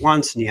viewers at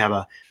once and you have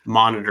a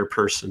monitor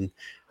person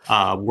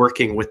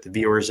working with the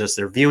viewers as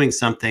they're viewing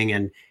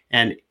something.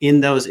 And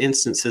in those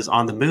instances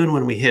on the moon,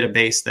 when we hit a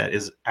base that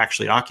is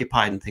actually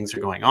occupied and things are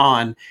going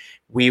on,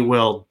 we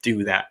will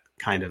do that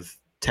kind of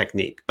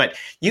technique. But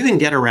you can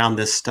get around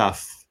this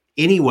stuff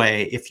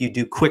anyway if you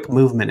do quick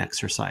movement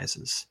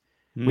exercises.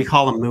 We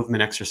call them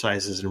movement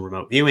exercises in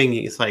remote viewing.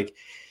 It's like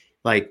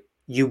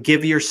you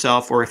give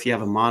yourself, or if you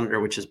have a monitor,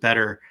 which is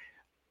better,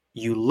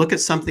 you look at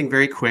something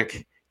very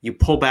quick, you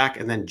pull back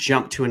and then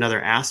jump to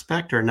another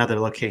aspect or another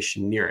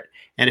location near it.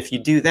 And if you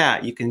do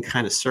that, you can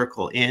kind of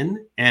circle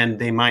in, and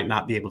they might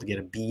not be able to get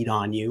a bead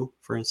on you.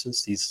 For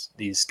instance,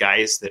 these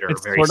guys that are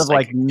very sort of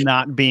like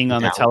not being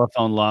on the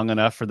telephone long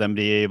enough for them to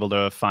be able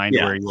to find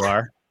where you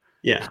are.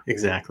 Yeah,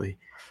 exactly.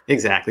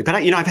 But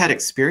I've had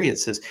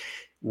experiences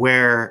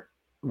where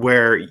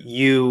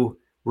you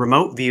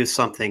remote view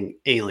something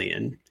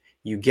alien,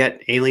 you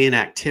get alien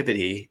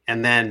activity,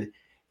 and then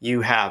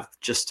you have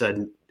just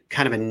a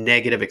kind of a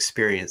negative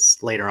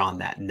experience later on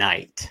that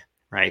night,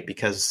 right?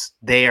 Because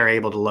they are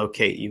able to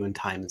locate you in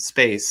time and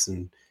space,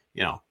 and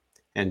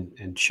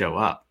and show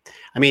up.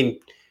 I mean,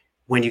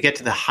 when you get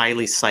to the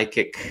highly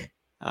psychic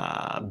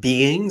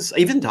beings,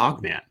 even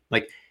Dogman,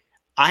 like,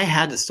 I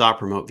had to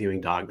stop remote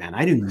viewing Dogman.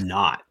 I do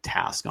not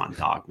task on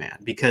Dogman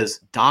because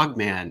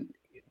Dogman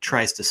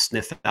tries to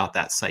sniff out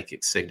that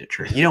psychic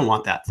signature. You don't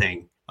want that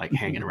thing like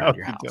hanging around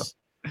your house.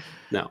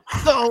 No.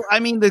 So, I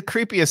mean, the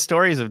creepiest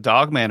stories of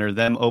Dogman are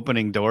them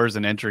opening doors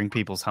and entering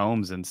people's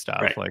homes and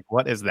stuff. Right. Like,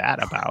 what is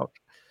that about?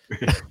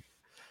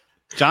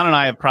 John and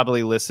I have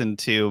probably listened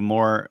to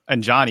more,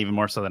 and John even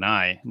more so than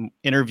I,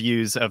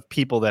 interviews of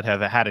people that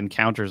have had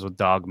encounters with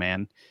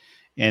Dogman,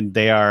 and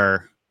they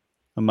are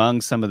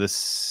among some of the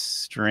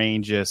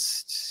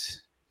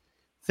strangest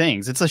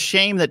things. It's a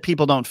shame that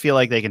people don't feel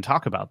like they can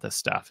talk about this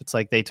stuff. It's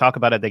like they talk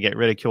about it, they get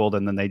ridiculed,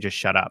 and then they just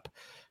shut up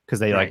because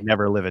they like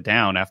never live it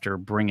down after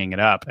bringing it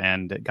up.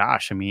 And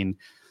gosh, I mean,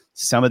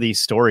 some of these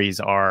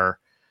stories are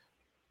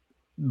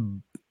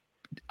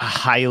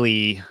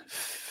highly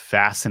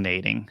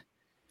fascinating.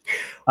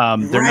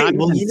 They're not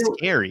even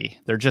scary.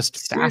 They're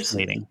just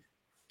fascinating.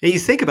 And you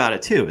think about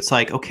it too. It's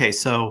like, okay,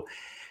 so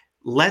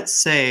let's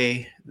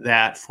say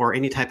that for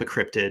any type of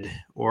cryptid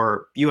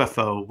or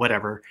UFO,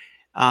 whatever,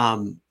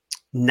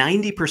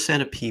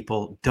 90% of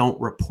people don't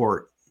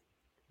report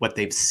what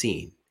they've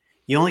seen.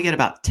 You only get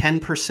about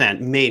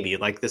 10%, maybe,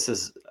 like this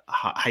is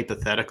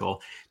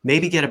hypothetical,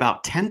 maybe get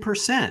about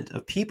 10%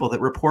 of people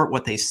that report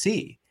what they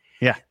see.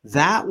 Yeah.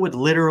 That would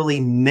literally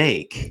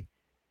make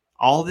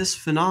all this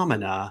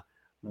phenomena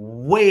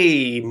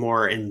way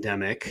more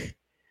endemic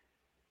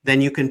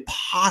than you can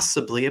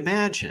possibly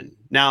imagine.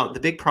 Now, the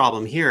big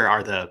problem here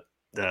are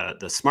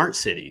the smart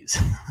cities,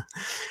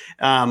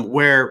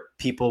 where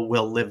people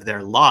will live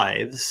their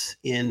lives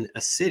in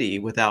a city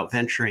without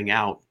venturing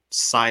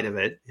outside of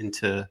it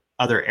into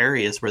other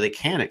areas where they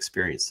can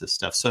experience this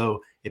stuff.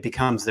 So it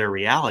becomes their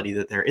reality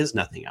that there is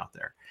nothing out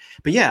there.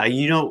 But yeah,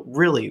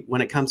 really,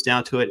 when it comes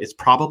down to it, it's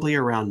probably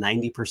around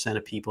 90%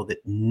 of people that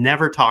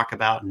never talk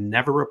about,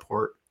 never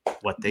report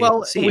what they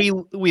see.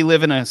 We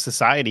live in a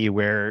society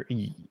where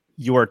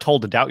you are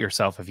told to doubt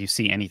yourself if you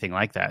see anything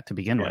like that to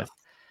begin with.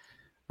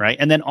 Right.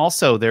 And then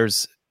also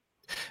there's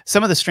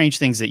some of the strange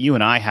things that you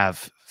and I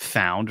have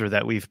found, or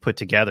that we've put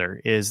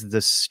together, is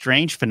the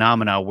strange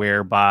phenomena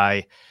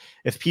whereby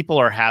if people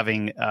are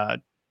having a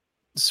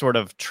sort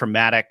of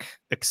traumatic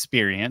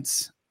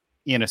experience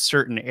in a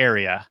certain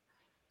area,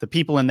 the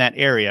people in that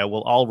area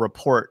will all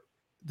report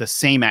the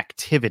same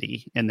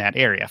activity in that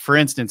area. For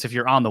instance, if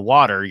you're on the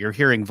water, you're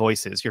hearing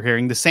voices, you're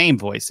hearing the same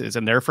voices,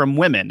 and they're from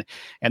women,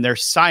 and they're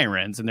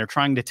sirens, and they're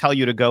trying to tell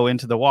you to go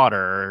into the water,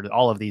 or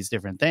all of these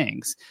different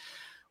things.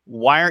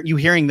 Why aren't you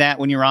hearing that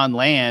when you're on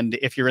land?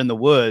 If you're in the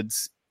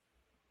woods,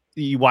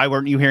 why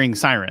weren't you hearing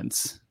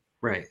sirens?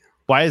 Right.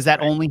 Why is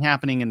that only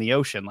happening in the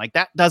ocean? Like,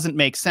 that doesn't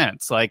make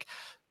sense. Like,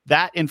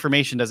 that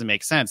information doesn't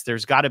make sense.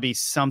 There's got to be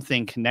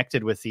something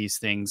connected with these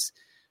things,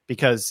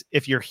 because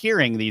if you're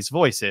hearing these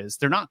voices,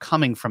 they're not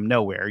coming from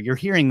nowhere. You're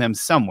hearing them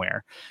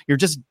somewhere. You're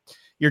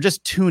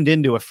just tuned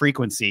into a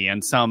frequency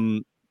and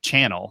some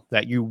channel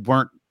that you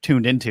weren't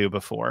tuned into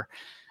before.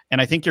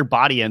 And I think your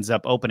body ends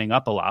up opening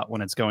up a lot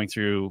when it's going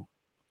through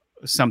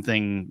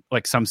something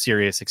like some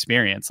serious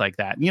experience like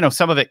that.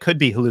 Some of it could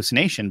be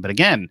hallucination, but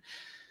again,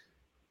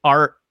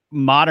 our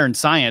modern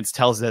science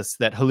tells us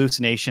that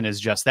hallucination is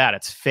just that.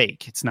 It's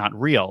fake. It's not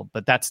real,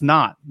 but that's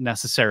not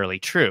necessarily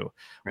true.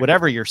 Right.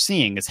 Whatever you're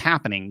seeing is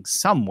happening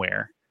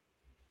somewhere,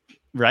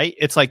 right?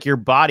 It's like your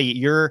body,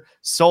 your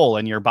soul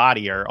and your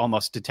body are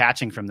almost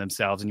detaching from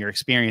themselves, and you're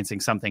experiencing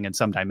something in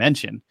some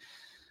dimension.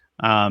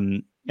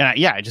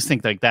 I just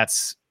think like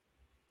that's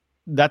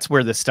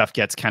where this stuff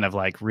gets kind of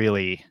like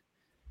really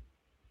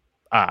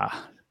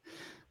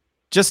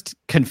just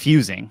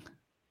confusing,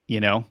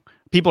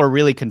 People are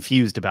really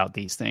confused about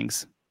these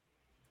things.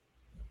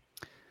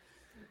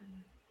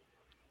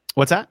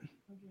 What's that?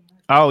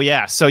 Oh,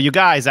 yeah. So you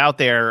guys out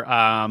there,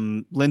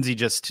 Lindsay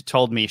just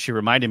told me, she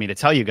reminded me to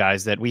tell you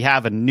guys that we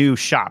have a new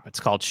shop. It's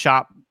called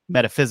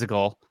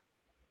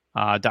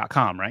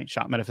shopmetaphysical.com, right?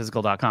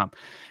 Shopmetaphysical.com.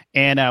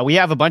 And we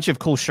have a bunch of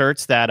cool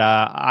shirts that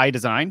I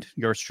designed,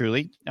 yours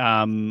truly.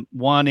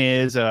 One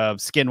is a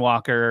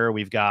Skinwalker.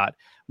 We've got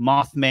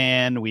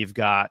Mothman. We've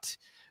got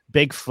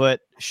Bigfoot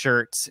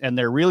shirts, and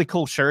they're really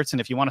cool shirts. And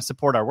if you want to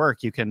support our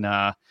work, you can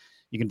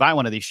buy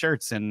one of these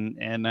shirts and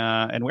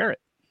wear it.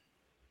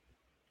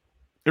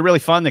 They're really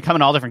fun. They come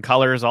in all different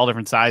colors, all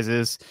different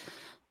sizes.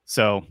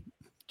 So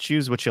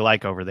choose what you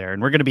like over there.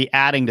 And we're going to be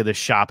adding to this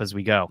shop as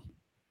we go.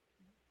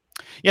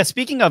 Yeah,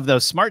 speaking of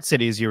those smart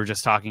cities you were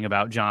just talking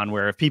about, John,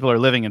 where if people are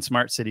living in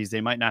smart cities,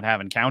 they might not have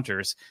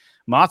encounters.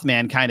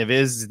 Mothman kind of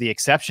is the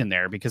exception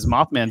there, because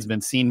Mothman's been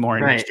seen more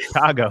in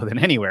Chicago than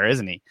anywhere,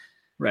 isn't he?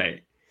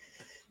 Right.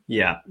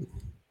 Yeah.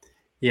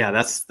 Yeah,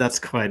 that's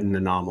quite an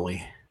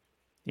anomaly.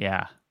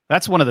 Yeah.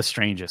 That's one of the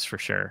strangest for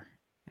sure.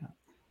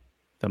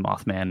 The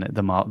Mothman,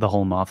 the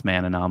whole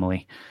Mothman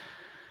anomaly.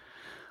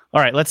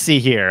 All right, let's see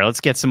here.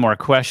 Let's get some more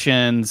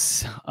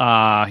questions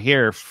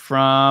here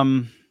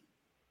from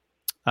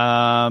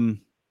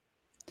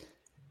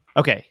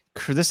okay.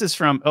 This is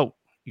from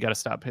you got to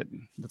stop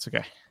hitting. That's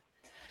okay.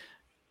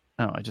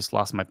 Oh, I just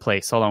lost my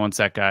place. Hold on one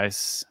sec,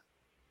 guys.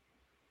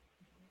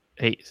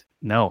 Hey,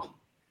 no.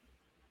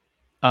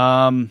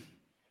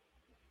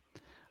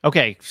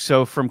 Okay,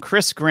 so from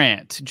Chris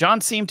Grant,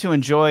 John seemed to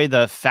enjoy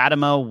the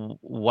Fatima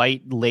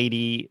White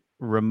Lady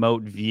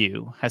remote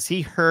view. Has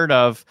he heard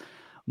of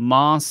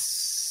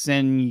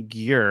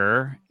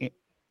Monseigneur in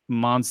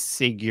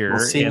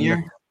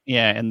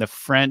the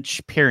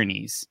French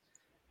Pyrenees?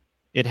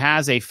 It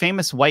has a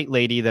famous white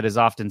lady that is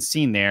often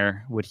seen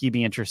there. Would he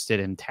be interested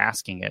in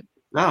tasking it?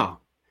 Oh,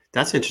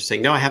 that's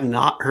interesting. No, I have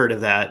not heard of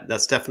that.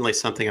 That's definitely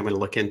something I'm going to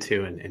look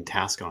into and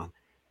task on.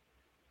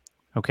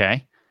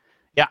 Okay.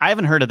 Yeah, I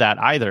haven't heard of that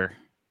either.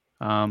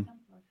 Well,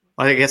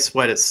 I guess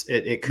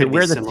it could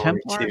be similar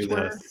to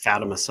the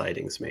Fatima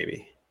sightings,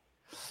 maybe.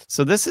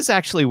 So this is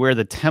actually where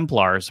the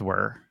Templars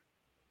were,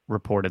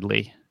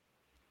 reportedly.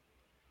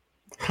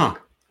 Huh.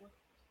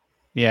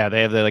 Yeah,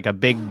 they have like a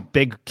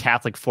big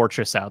Catholic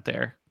fortress out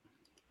there.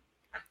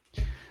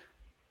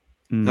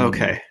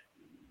 Okay.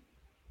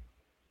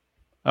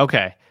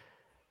 Okay.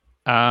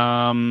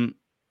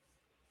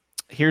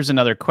 Here's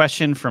another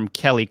question from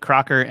Kelly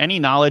Crocker. Any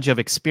knowledge of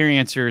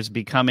experiencers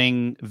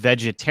becoming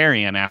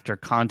vegetarian after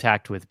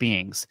contact with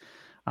beings?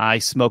 I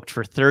smoked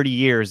for 30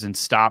 years and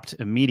stopped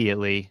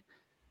immediately.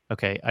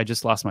 Okay, I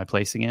just lost my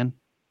place again.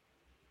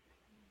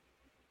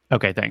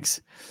 Okay, thanks.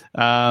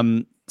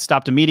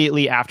 Stopped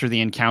immediately after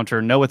the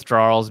encounter. No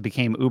withdrawals.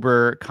 Became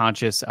uber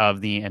conscious of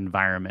the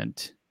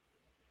environment.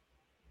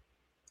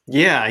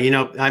 Yeah,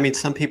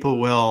 some people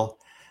will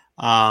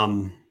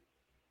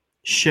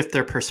shift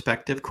their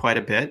perspective quite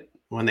a bit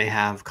when they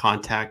have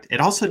contact. It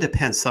also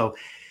depends. So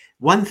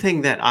one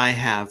thing that I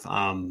have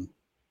come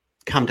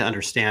to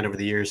understand over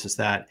the years is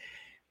that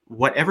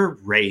whatever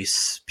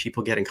race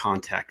people get in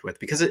contact with,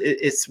 because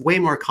it's way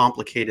more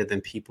complicated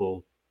than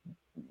people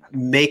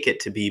make it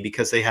to be,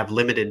 because they have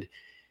limited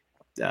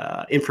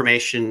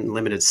information,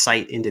 limited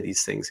sight into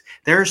these things.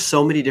 There are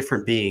so many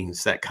different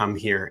beings that come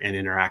here and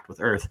interact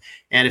with Earth.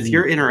 And if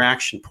your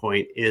interaction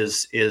point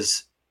is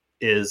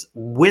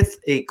with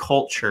a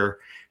culture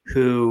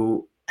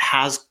who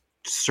has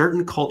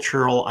certain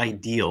cultural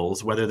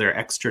ideals, whether they're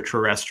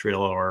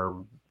extraterrestrial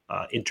or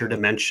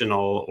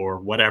interdimensional or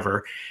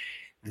whatever,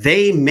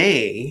 they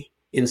may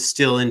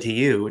instill into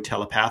you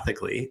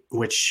telepathically,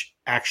 which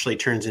actually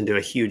turns into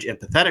a huge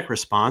empathetic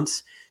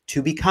response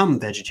to become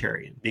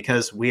vegetarian,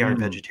 because we are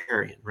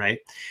vegetarian, right?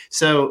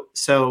 So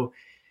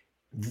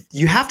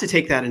you have to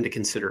take that into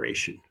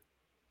consideration.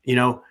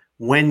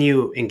 When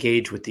you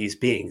engage with these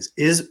beings,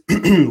 is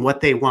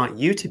what they want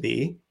you to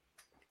be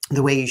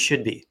the way you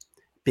should be,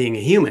 being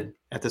a human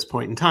at this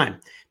point in time,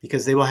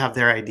 because they will have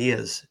their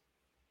ideas,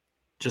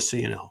 just so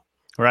you know.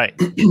 Right.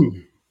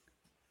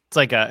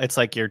 It's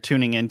like you're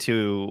tuning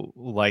into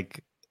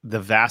like the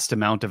vast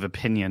amount of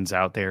opinions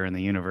out there in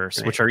the universe,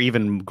 right, which are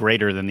even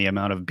greater than the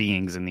amount of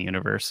beings in the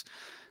universe.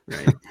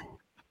 Right.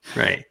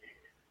 Right.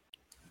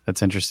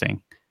 That's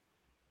interesting.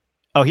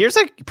 Oh, here's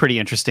a pretty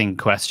interesting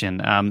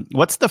question.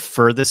 What's the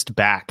furthest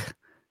back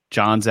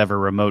John's ever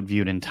remote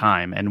viewed in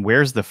time? And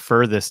where's the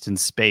furthest in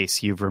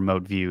space you've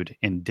remote viewed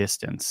in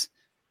distance?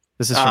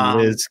 This is from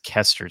Liz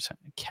Kesterson.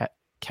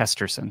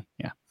 Kesterson.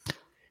 Yeah.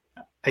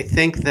 I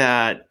think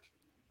that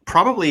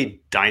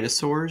probably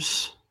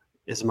dinosaurs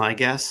is my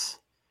guess.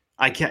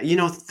 I can't,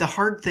 the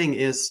hard thing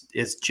is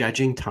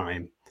judging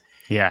time.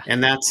 Yeah.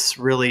 And that's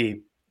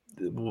really,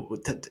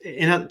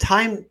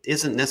 time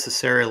isn't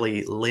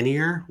necessarily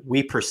linear.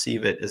 We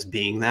perceive it as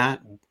being that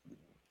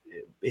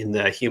in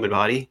the human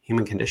body,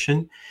 human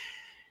condition.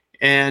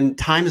 And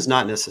time is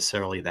not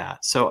necessarily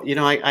that. So,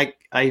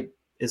 I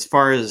as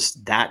far as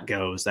that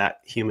goes,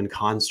 that human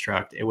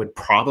construct, it would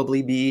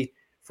probably be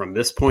from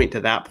this point to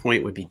that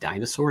point would be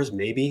dinosaurs,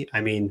 maybe. I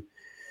mean,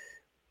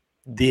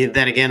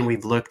 then again,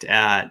 we've looked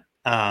at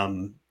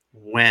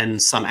when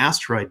some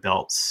asteroid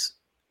belts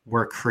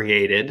were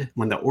created,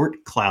 when the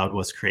Oort cloud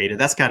was created.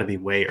 That's got to be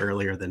way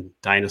earlier than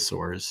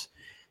dinosaurs.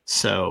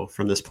 So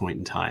from this point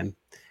in time,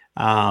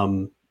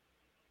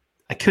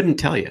 I couldn't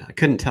tell you.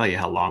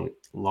 How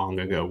long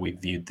ago we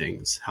viewed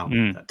things, how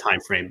that time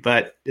frame.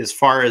 But as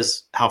far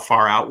as how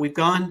far out we've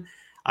gone,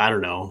 I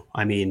don't know.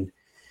 I mean,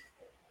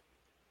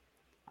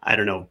 I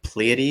don't know,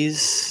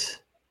 Pleiades,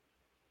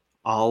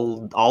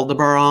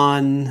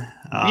 Aldebaran.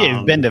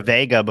 You've been to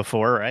Vega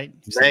before, right?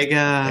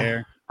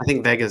 Vega. I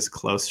think Vega's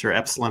closer.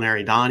 Epsilon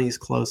Eridani's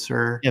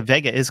closer. Yeah,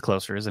 Vega is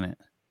closer, isn't it?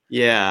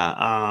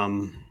 Yeah.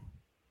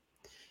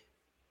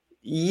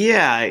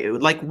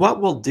 Like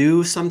what we'll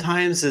do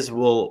sometimes is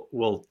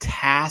we'll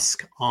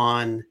task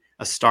on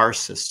a star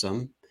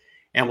system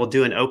and we'll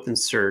do an open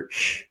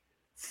search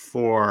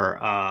for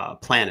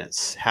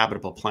planets,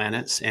 habitable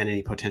planets, and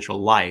any potential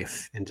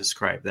life, and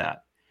describe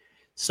that.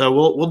 So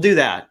we'll do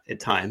that at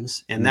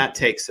times, and that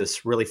takes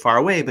us really far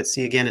away. But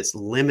see, again, it's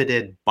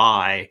limited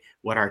by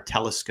what our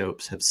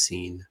telescopes have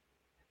seen.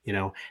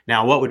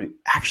 Now what would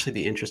actually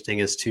be interesting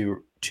is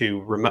to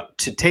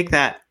take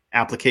that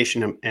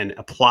application and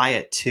apply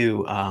it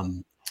to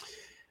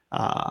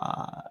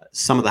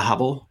some of the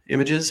Hubble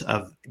images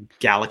of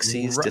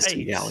galaxies,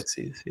 distant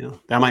galaxies.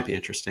 That might be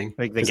interesting.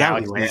 Like the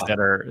galaxies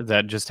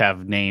that just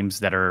have names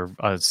that are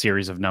a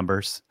series of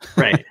numbers.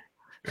 Right.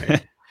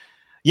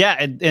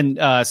 Yeah,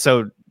 and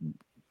so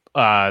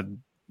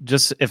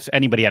just if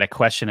anybody had a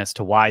question as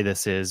to why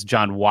this is,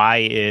 John,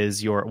 why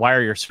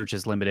are your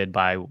searches limited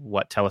by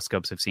what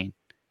telescopes have seen?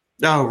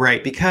 Oh,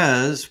 right.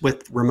 Because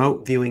with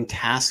remote viewing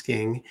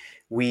tasking,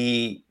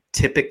 we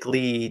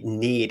typically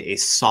need a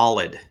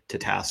solid to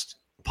task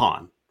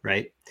upon,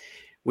 right?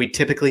 We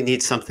typically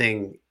need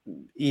something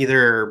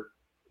either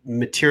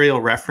material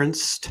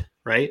referenced,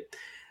 right?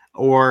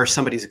 Or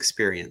somebody's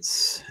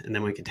experience. And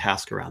then we can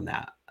task around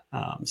that.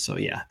 So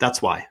yeah,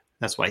 that's why.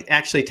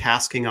 Actually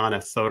tasking on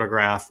a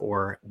photograph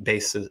or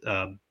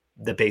the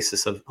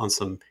basis on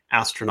some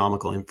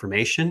astronomical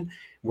information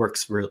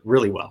works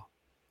really well.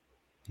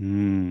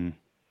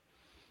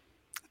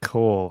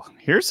 Cool.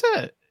 Here's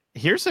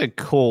a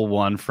cool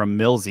one from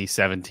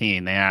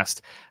Millsy17. They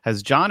asked,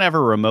 has John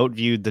ever remote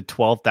viewed the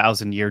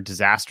 12,000 year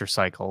disaster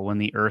cycle when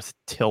the Earth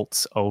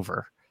tilts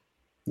over?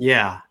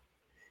 Yeah.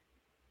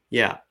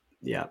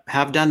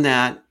 Have done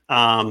that.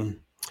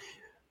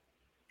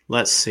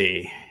 Let's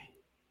see.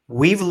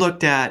 We've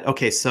looked at,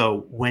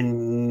 so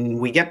when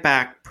we get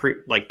back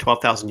like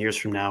 12,000 years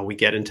from now, we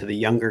get into the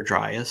Younger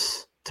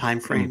Dryas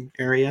timeframe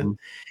area.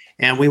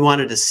 And we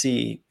wanted to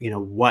see,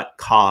 what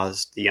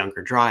caused the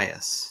Younger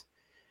Dryas.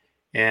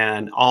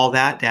 And all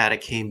that data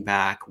came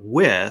back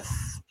with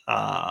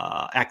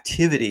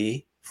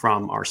activity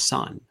from our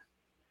sun.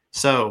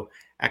 So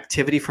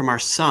activity from our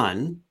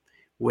sun,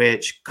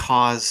 which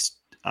caused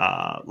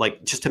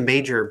like just a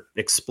major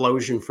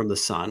explosion from the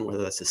sun,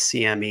 whether that's a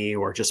CME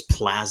or just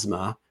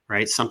plasma,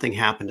 right? Something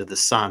happened to the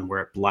sun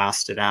where it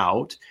blasted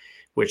out,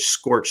 which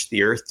scorched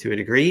the Earth to a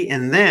degree.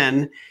 And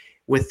then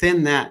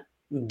within that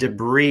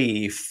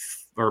debris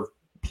or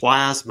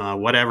plasma,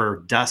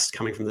 whatever dust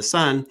coming from the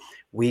sun,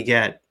 we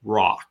get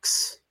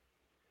rocks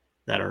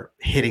that are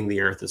hitting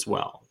the Earth as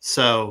well.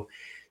 So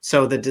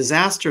the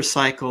disaster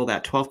cycle,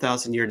 that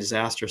 12,000 year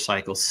disaster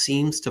cycle,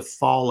 seems to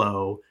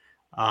follow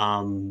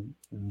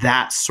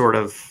that sort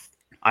of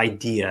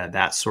idea,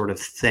 that sort of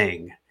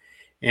thing.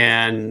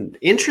 And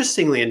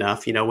interestingly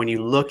enough, when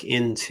you look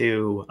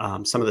into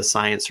some of the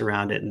science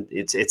around it, and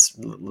it's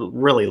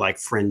really like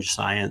fringe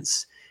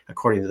science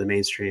according to the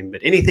mainstream, but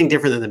anything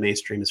different than the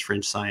mainstream is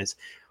fringe science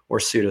or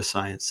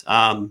pseudoscience.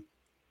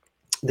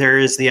 There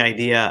is the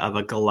idea of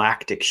a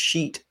galactic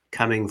sheet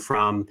coming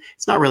from,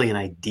 it's not really an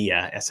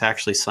idea, it's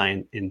actually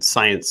in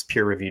science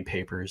peer-reviewed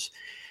papers,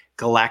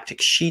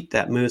 galactic sheet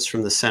that moves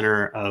from the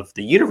center of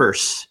the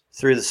universe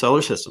through the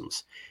solar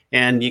systems.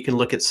 And you can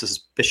look at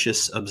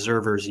Suspicious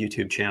Observer's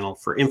YouTube channel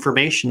for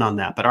information on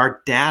that. But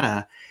our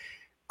data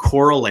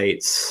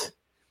correlates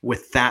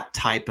with that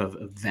type of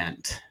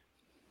event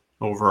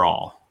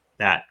overall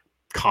that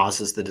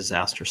causes the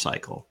disaster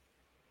cycle.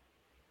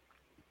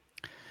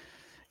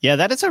 Yeah,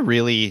 that is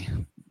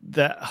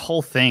the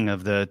whole thing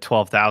of the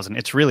 12,000.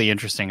 It's really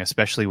interesting,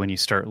 especially when you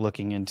start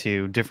looking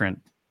into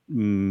different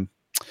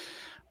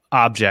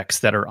objects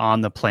that are on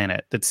the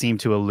planet that seem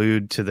to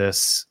allude to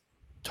this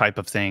type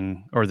of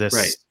thing or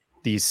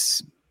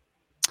these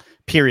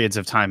periods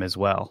of time as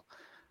well.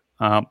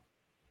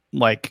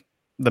 like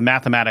the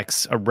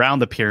mathematics around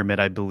the pyramid,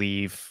 I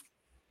believe,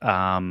 is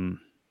on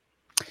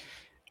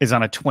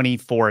a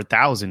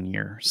 24,000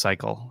 year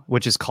cycle,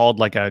 which is called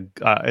like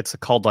it's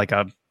called like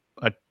a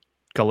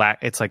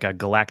it's like a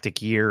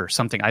galactic year or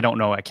something. I don't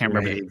know. I can't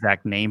remember the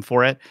exact name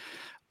for it,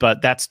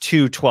 but that's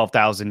two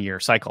 12,000 year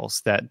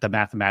cycles that the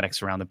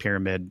mathematics around the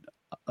pyramid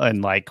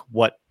and like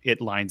what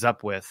it lines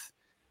up with.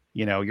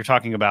 You know, you're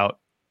talking about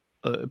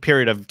a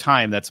period of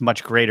time that's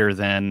much greater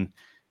than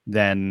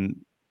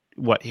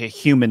what a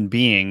human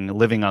being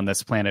living on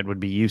this planet would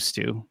be used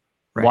to.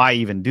 Right. Why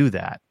even do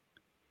that?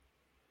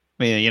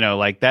 I mean, you know,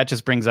 like that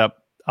just brings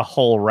up a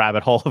whole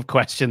rabbit hole of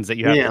questions that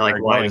you have. Yeah,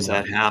 like why does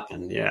that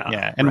happen? Yeah,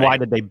 yeah, and why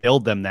did they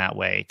build them that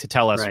way to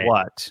tell us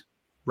what?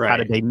 Right. How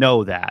did they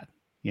know that?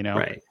 You know,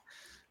 right.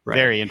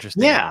 Very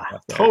interesting. Yeah,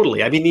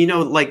 totally. I mean, you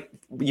know, like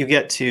you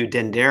get to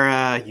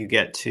Dendera, you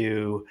get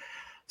to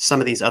some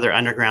of these other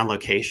underground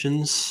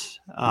locations.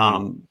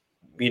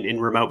 In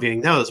remote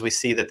viewing those, we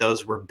see that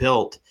those were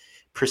built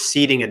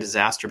preceding a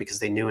disaster because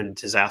they knew a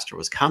disaster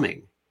was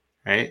coming,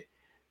 right?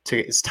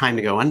 It's time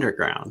to go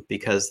underground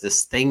because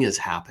this thing is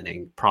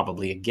happening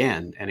probably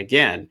again and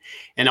again.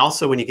 And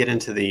also when you get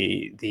into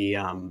the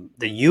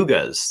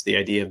yugas, the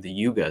idea of the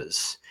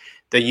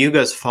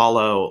yugas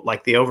follow,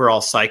 like the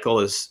overall cycle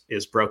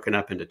is broken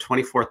up into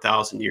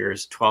 24,000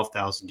 years,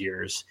 12,000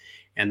 years.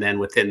 And then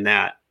within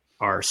that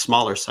are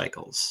smaller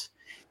cycles.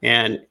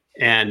 And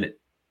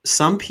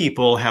some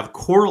people have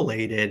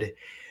correlated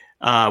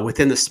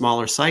within the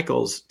smaller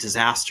cycles,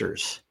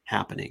 disasters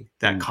happening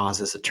that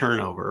causes a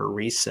turnover or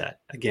reset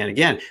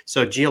again.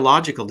 So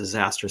geological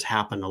disasters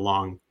happen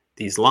along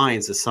these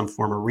lines as some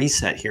form of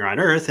reset here on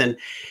Earth. And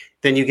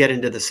then you get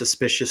into the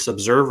suspicious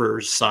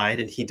observer's side,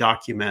 and he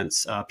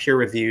documents a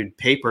peer-reviewed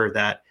paper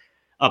that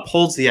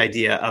upholds the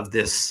idea of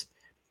this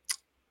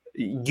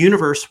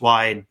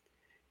universe-wide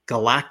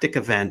galactic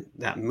event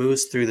that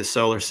moves through the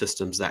solar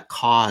systems that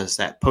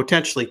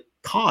potentially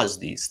cause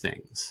these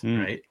things,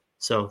 right?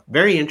 So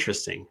very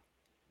interesting.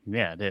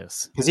 Yeah, it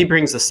is. Because he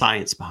brings the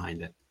science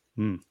behind it.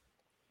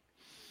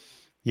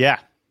 Yeah,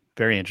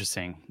 very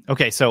interesting.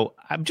 Okay, so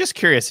I'm just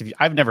curious,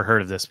 I've never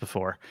heard of this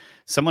before.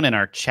 Someone in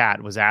our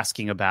chat was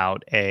asking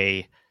about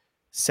a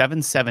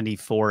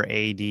 774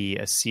 AD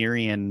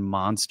Assyrian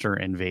monster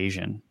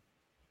invasion.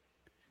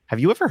 Have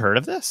you ever heard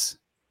of this?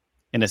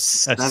 In a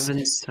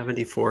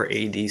 774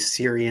 AD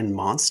Syrian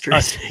monster?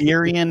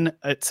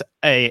 It's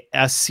a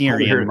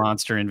Assyrian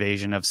monster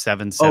invasion of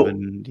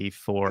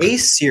 774.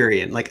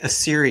 Assyrian, like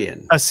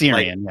Assyrian.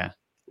 Assyrian, yeah.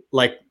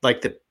 Like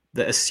the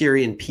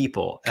Assyrian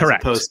people, as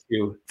correct, opposed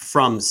to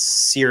from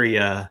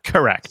Syria.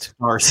 Correct.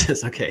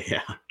 Tarsus. Okay,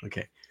 yeah.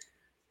 Okay.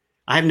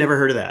 I've never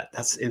heard of that.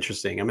 That's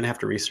interesting. I'm going to have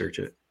to research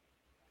it.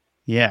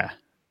 Yeah.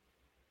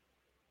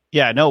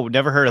 Yeah, no,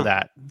 never heard of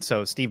that.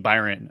 So Steve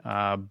Brian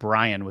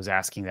was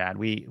asking that.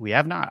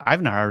 I've not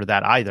heard of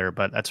that either,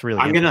 but that's really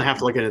I'm gonna have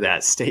to look into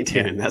that. Stay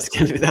tuned. Yeah.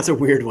 That's a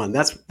weird one.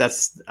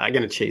 I'm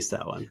gonna chase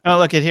that one. Oh,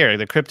 look at here.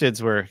 The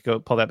cryptids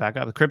pull that back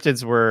up. The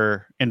cryptids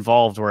were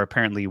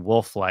apparently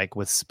wolf-like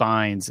with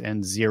spines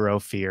and zero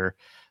fear.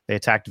 They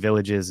attacked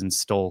villages and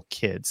stole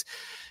kids.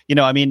 You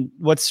know, I mean,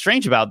 what's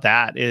strange about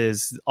that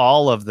is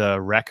all of the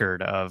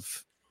record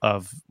of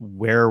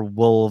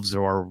werewolves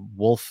or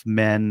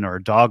wolfmen or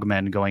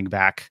dogmen going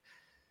back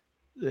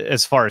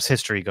as far as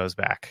history goes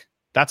back.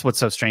 That's what's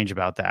so strange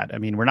about that. I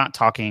mean, we're not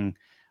talking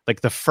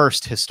like the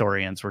first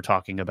historians were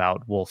talking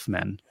about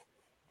wolfmen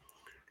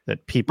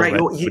that people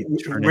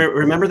right.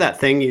 Remember that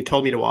thing you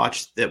told me to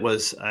watch that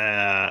was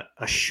a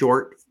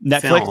short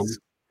Netflix? Film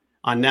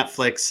on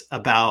Netflix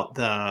about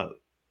the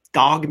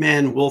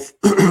dogmen,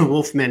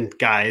 wolfmen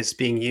guys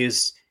being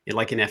used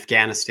in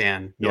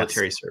Afghanistan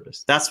military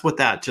service. That's what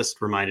that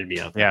just reminded me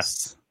of.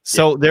 Yes.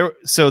 So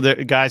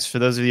the guys, for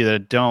those of you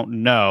that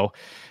don't know,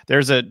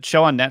 there's a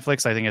show on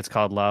Netflix. I think it's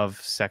called Love,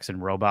 Sex, and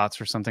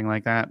Robots or something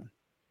like that.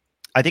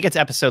 I think it's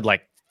episode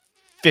like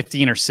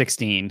 15 or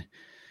 16.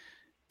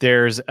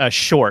 There's a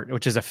short,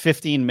 which is a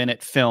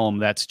 15-minute film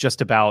that's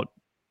just about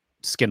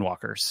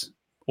skinwalkers.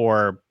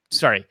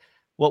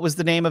 What was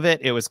the name of it?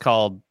 It was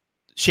called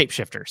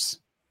Shapeshifters.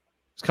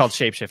 It's called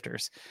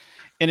Shapeshifters.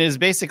 And it is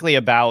basically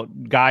about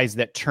guys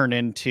that turn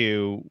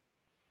into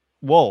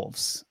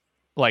wolves,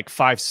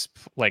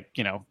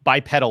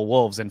 bipedal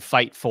wolves, and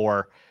fight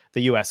for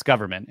the U.S.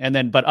 government.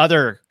 But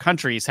other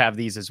countries have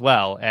these as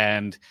well,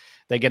 and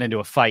they get into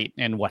a fight,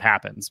 and what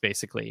happens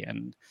basically.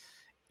 And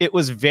it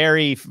was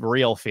very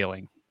real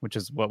feeling, which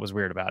is what was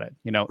weird about it.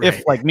 You know,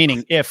 right.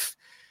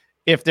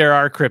 if there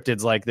are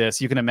cryptids like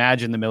this, you can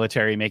imagine the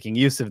military making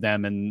use of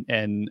them,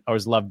 and or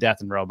is Love,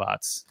 Death, and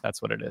Robots.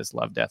 That's what it is.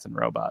 Love, Death, and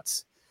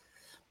Robots.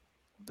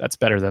 That's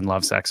better than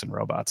Love, Sex, and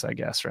Robots, I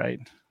guess, right?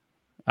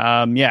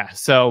 Yeah.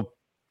 So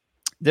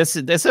this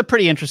is a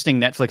pretty interesting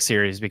Netflix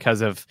series because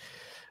of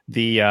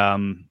the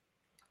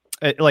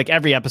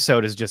every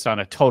episode is just on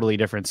a totally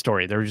different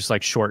story. They're just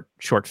like short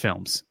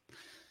films.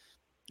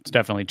 Let's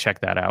definitely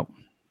check that out.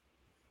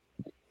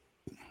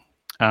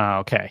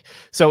 Okay.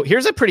 So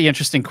here's a pretty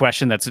interesting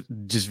question that's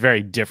just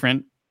very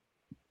different.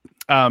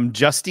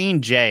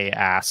 Justine J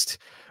asked,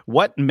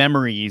 what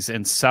memories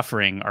and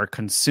suffering are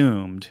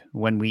consumed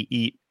when we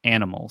eat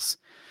animals?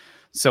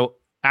 So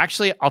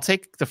actually, I'll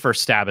take the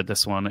first stab at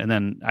this one, and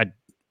then I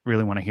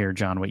really want to hear,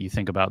 John, what you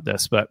think about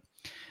this. But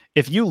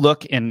if you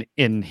look in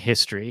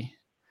history,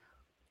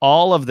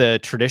 all of the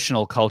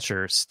traditional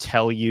cultures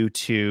tell you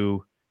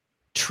to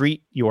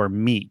treat your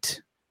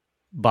meat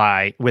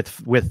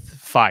with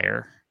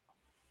fire,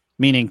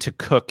 meaning to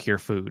cook your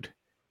food.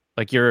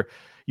 Like you're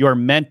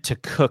meant to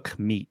cook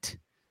meat,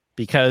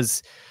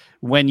 because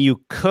when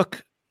you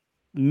cook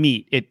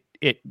meat,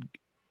 it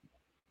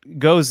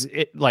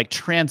like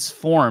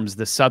transforms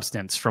the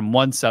substance from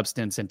one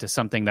substance into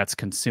something that's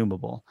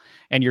consumable,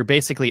 and you're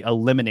basically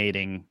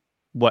eliminating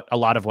a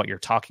lot of what you're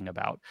talking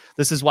about.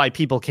 This is why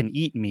people can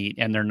eat meat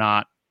and they're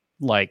not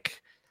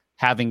like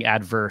having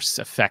adverse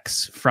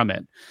effects from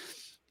it.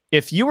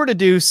 If you were to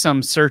do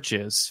some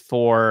searches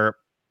for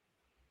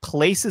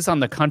places on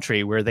the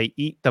country where they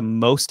eat the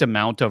most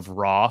amount of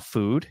raw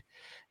food,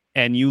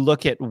 and you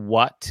look at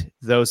what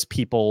those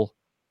people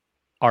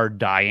are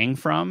dying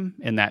from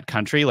in that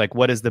country, like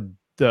what is the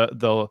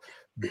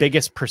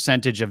biggest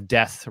percentage of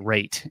death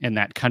rate in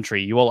that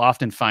country, you will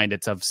often find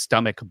it's of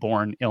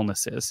stomach-borne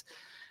illnesses,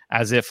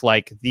 as if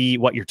like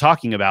what you're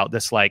talking about,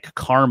 this like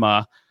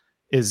karma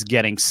is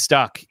getting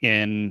stuck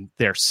in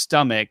their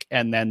stomach,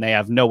 and then they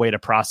have no way to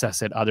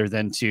process it other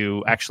than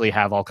to actually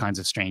have all kinds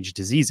of strange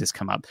diseases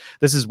come up.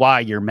 This is why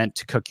you're meant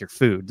to cook your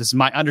food. This is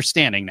my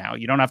understanding now.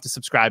 You don't have to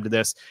subscribe to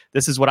this.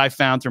 This is what I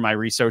found through my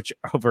research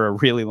over a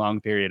really long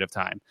period of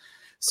time.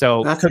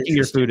 So cooking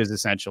your food is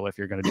essential if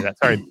you're going to do that.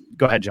 Sorry,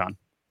 go ahead, John.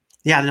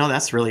 Yeah, no,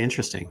 that's really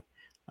interesting.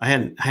 I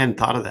hadn't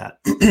thought of that.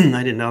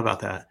 I didn't know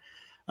about that.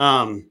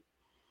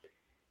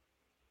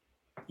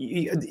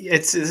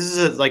 It's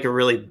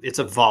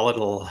a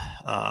volatile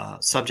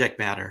subject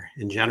matter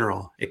in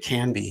general. It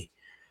can be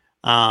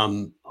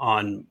on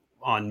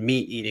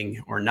meat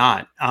eating or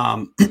not.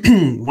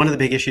 One of the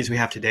big issues we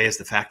have today is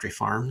the factory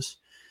farms,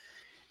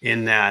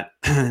 in that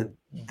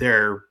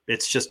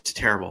it's just a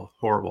terrible,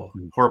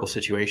 horrible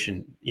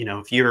situation. You know,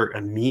 if you're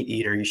a meat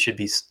eater, you should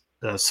be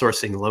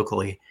sourcing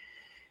locally.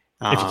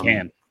 If you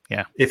can.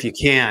 Yeah. If you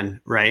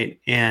can, right.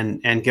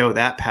 And go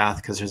that path,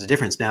 because there's a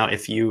difference. Now,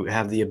 if you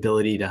have the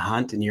ability to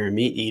hunt and you're a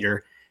meat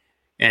eater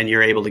and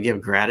you're able to give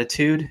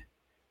gratitude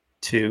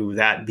to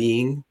that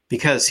being,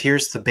 because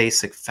here's the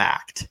basic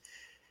fact.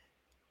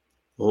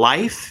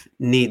 Life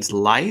needs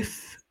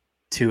life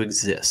to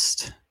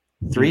exist.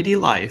 3D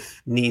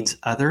life needs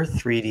other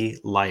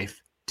 3D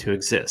life to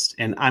exist.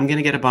 And I'm going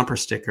to get a bumper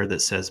sticker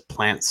that says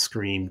plants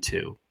scream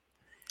too.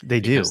 They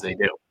do. Because they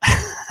do.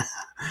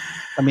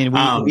 I mean,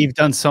 we've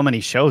done so many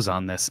shows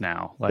on this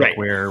now, like right.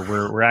 where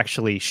we're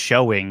actually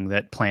showing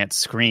that plants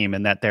scream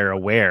and that they're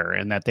aware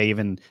and that they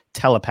even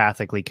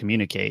telepathically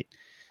communicate.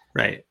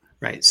 Right.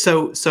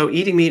 So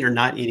eating meat or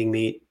not eating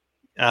meat,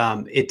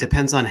 it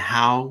depends on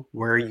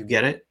where you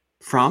get it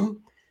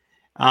from,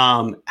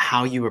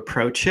 how you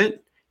approach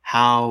it,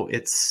 how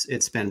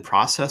it's been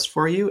processed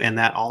for you, and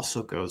that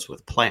also goes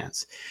with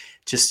plants.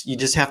 You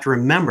just have to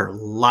remember,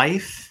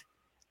 life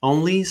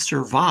only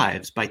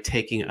survives by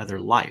taking other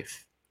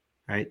life.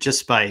 Right?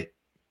 Just by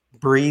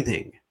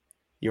breathing,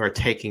 you are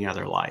taking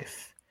other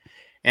life.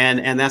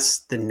 And that's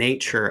the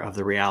nature of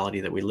the reality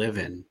that we live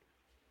in.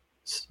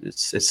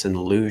 It's an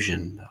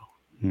illusion,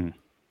 though.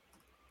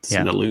 It's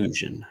an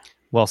illusion.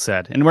 Well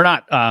said. And we're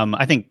not,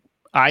 I think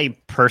I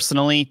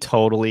personally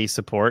totally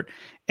support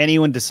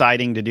anyone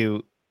deciding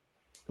to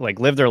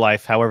live their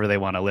life however they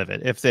want to live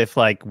it. If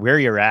like where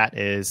you're at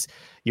is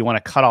you want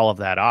to cut all of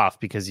that off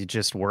because it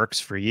just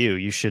works for you,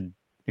 you should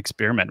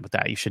experiment with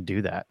that. You should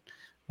do that.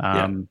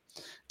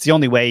 It's the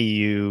only way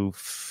you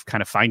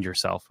kind of find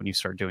yourself when you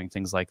start doing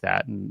things like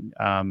that, and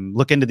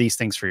look into these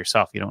things for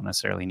yourself. You don't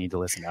necessarily need to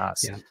listen to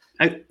us. Yeah.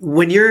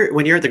 When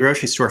you're at the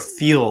grocery store,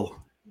 feel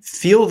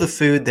the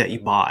food that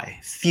you buy,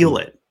 feel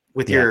it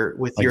with your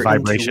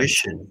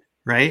intuition,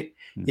 right?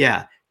 Mm-hmm.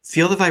 Yeah.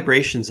 Feel the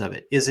vibrations of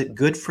it. Is it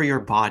good for your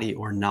body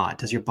or not?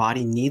 Does your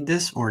body need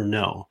this or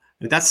no?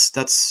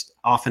 That's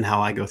often how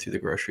I go through the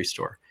grocery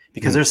store,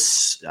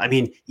 because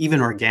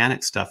even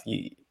organic stuff,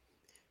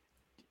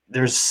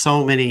 there's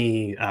so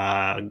many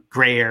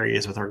gray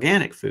areas with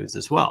organic foods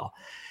as well.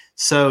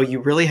 So you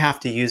really have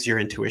to use your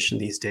intuition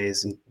these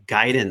days and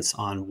guidance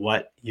on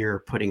what you're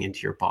putting into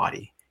your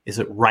body. Is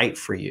it right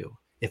for you?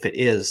 If it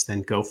is,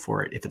 then go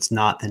for it. If it's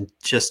not, then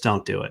just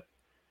don't do it.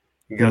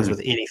 It goes with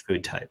any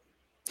food type.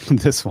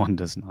 This one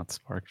does not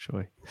spark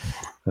joy.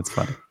 That's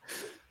funny.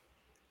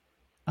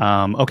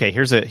 Okay,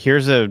 here's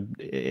a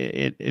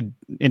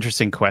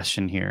interesting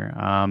question here.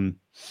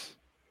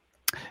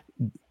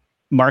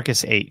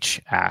 Marcus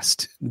H.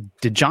 asked,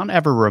 did John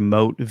ever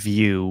remote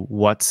view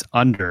what's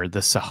under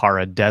the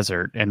Sahara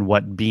Desert and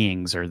what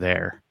beings are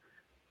there?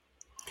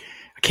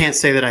 I can't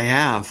say that I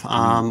have.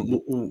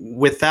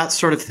 With that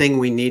sort of thing,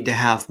 we need to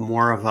have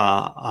more of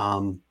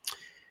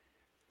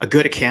a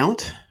good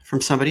account from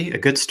somebody, a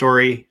good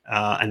story,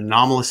 an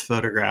anomalous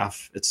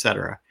photograph,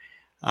 etc.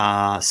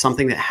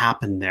 Something that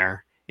happened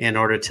there in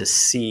order to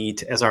see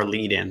as our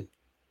lead in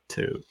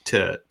to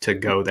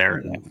go there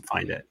and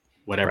find it.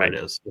 whatever Right.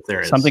 it is, if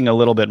there is. Something a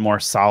little bit more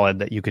solid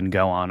that you can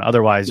go on.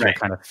 Otherwise, you're Right.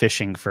 kind of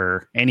fishing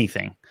for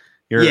anything.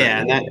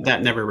 Yeah, and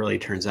that never really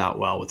turns out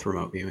well with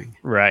remote viewing.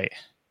 Right.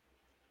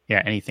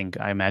 Yeah, anything.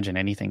 I imagine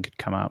anything could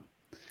come up.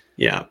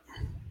 Yeah.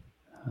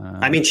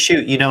 I mean,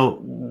 shoot,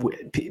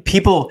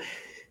 people,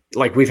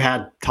 like we've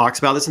had talks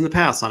about this in the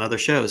past on other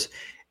shows.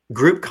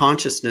 Group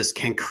consciousness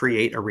can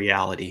create a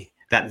reality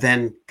that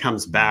then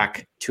comes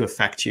back to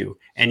affect you.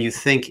 And you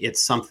think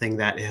it's something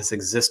that has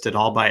existed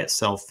all by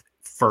itself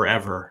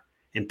forever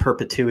in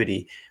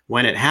perpetuity,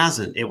 when it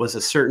hasn't. It was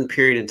a certain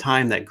period in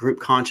time that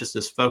group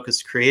consciousness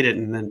focus created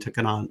and then took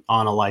it on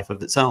a life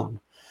of its own.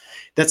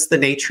 That's the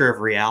nature of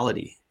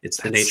reality.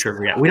 It's the nature of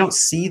reality. We don't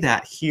see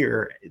that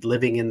here,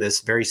 living in this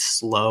very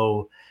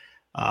slow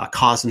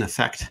cause and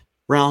effect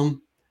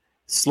realm.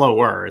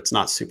 Slower. It's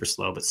not super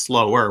slow, but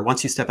slower.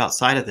 Once you step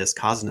outside of this,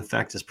 cause and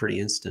effect is pretty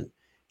instant.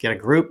 Get a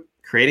group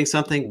creating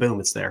something, boom,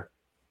 it's there.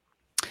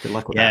 Good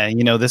luck with that.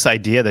 Yeah, this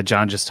idea that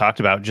John just talked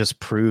about just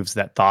proves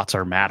that thoughts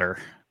are matter.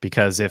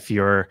 Because if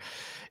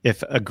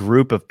a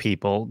group of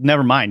people,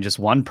 never mind just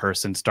one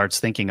person,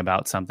 starts thinking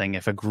about something,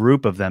 if a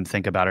group of them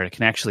think about it, it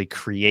can actually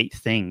create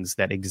things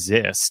that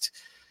exist,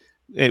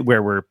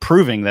 where we're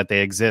proving that they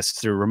exist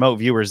through remote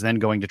viewers then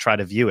going to try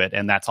to view it,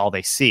 and that's all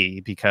they see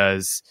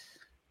because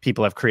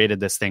people have created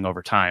this thing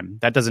over time.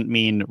 That doesn't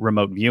mean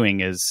remote viewing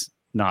is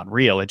not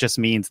real. It just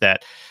means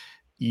that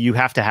you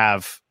have to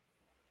have,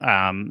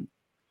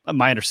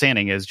 my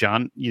understanding is,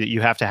 John,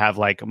 you have to have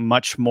like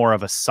much more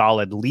of a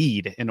solid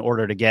lead in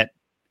order to get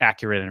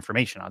accurate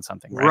information on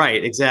something, right?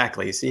 Right,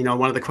 exactly. So,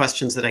 one of the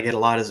questions that I get a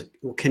lot is,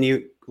 can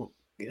you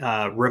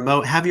have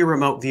your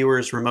remote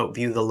viewers remote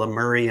view the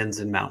Lemurians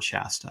in Mount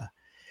Shasta?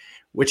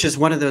 Which is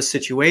one of those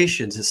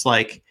situations. It's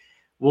like,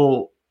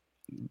 well,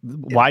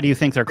 why do you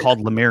think they're called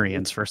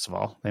Lemurians? First of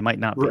all, they might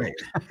not be.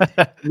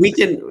 Right. We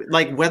can,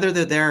 like, whether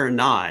they're there or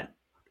not,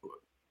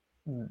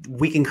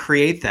 we can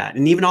create that.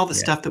 And even all the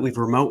stuff that we've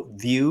remote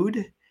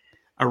viewed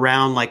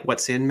around, like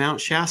what's in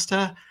Mount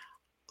Shasta,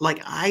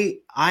 like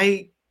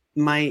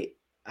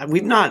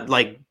we've not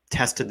like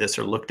tested this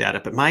or looked at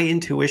it, but my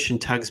intuition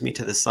tugs me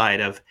to the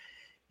side of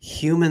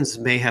humans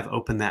may have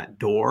opened that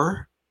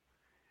door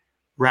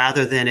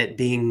rather than it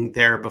being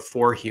there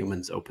before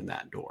humans opened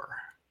that door.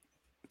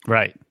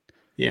 Right.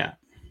 Yeah.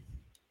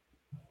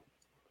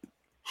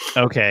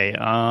 Okay.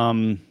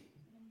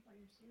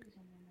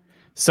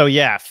 So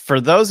yeah,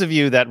 for those of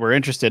you that were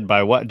interested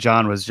by what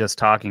John was just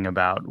talking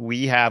about,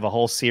 we have a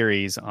whole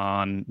series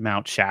on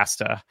Mount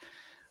Shasta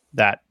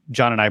that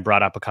John and I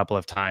brought up a couple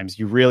of times.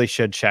 You really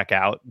should check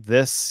out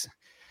this.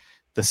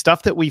 The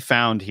stuff that we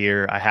found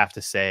here, I have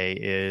to say,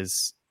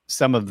 is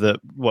some of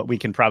what we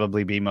can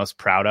probably be most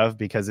proud of,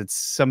 because it's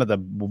some of the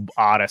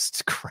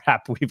oddest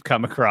crap we've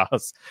come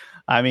across.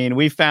 I mean,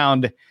 we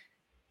found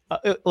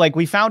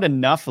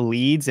enough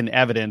leads and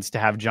evidence to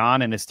have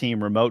John and his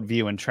team remote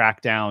view and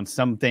track down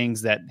some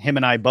things that him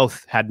and I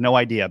both had no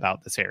idea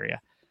about this area.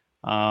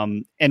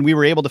 And we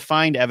were able to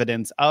find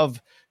evidence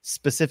of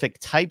specific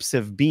types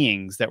of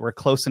beings that were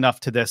close enough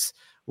to this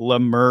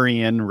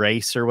Lemurian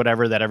race or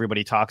whatever that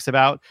everybody talks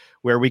about,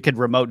 where we could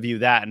remote view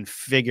that and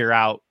figure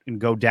out and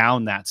go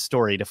down that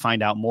story to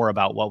find out more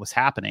about what was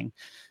happening.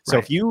 So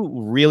if you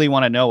really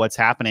want to know what's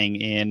happening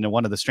in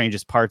one of the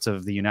strangest parts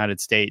of the United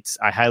States,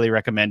 I highly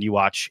recommend you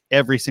watch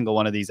every single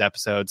one of these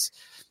episodes.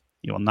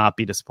 You will not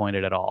be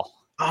disappointed at all.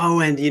 Oh,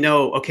 and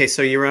okay,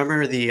 so you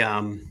remember the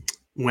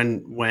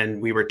when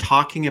we were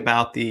talking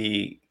about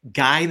the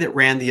guy that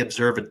ran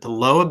the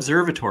Low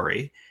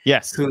Observatory,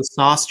 yes, who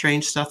saw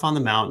strange stuff on the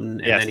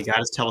mountain, and then he got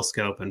his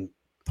telescope and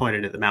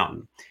pointed at the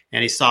mountain,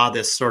 and he saw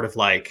this sort of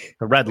like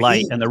the red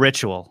light and the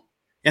ritual.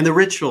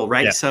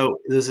 Right? Yeah. So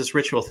there's this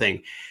ritual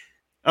thing.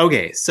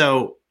 Okay,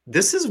 so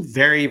this is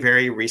very,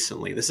 very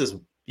recently. This is,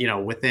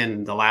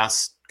 within the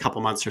last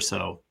couple months or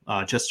so,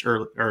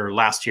 or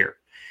last year.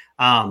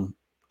 I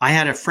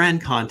had a friend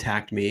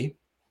contact me,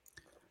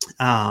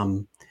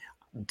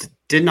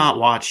 did not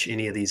watch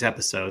any of these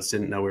episodes,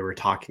 didn't know we were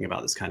talking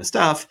about this kind of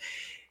stuff.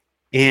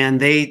 And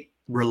they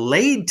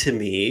relayed to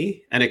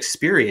me an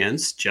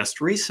experience just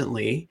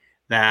recently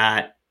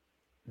that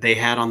they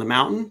had on the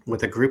mountain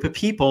with a group of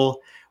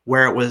people,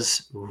 where it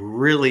was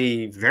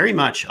really very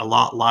much a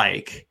lot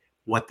like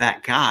what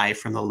that guy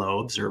from the Low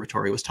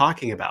Observatory was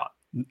talking about.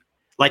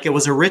 Like, it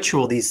was a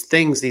ritual. These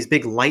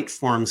big light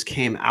forms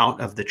came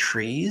out of the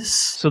trees.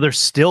 So they're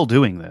still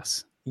doing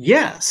this.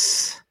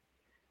 Yes.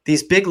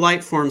 These big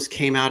light forms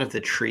came out of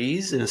the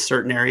trees in a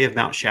certain area of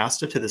Mount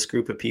Shasta to this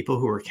group of people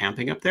who were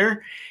camping up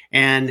there.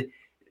 And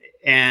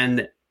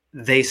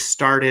they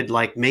started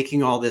like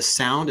making all this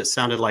sound. It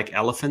sounded like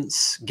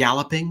elephants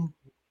galloping.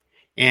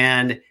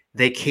 And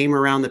they came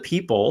around the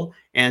people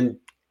and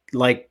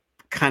like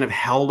kind of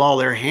held all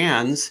their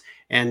hands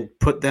and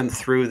put them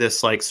through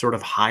this like sort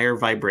of higher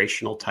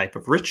vibrational type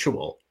of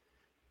ritual.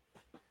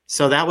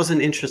 So that was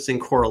an interesting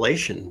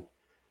correlation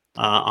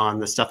on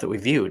the stuff that we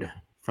viewed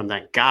from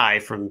that guy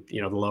from,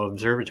 the Low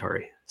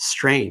Observatory.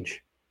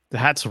 Strange.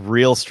 That's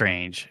real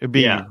strange. It'd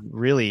be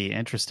really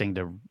interesting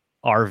to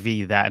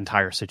RV that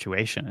entire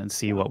situation and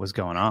see what was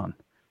going on.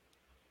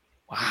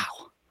 Wow.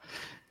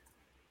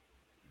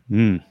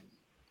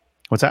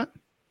 What's that?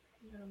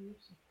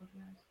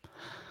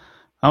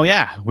 Oh,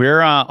 yeah.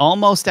 We're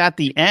almost at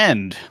the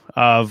end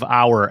of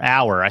our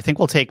hour. I think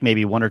we'll take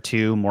maybe one or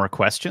two more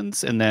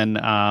questions, and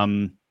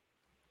then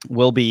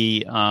we'll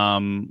be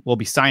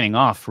signing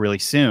off really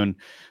soon.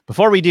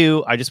 Before we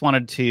do, I just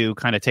wanted to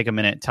kind of take a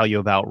minute, tell you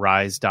about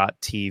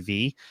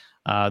rise.tv.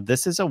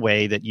 This is a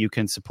way that you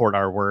can support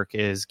our work,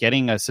 is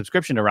getting a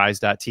subscription to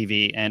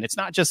rise.tv. And it's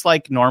not just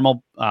like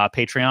normal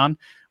Patreon,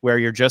 where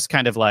you're just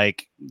kind of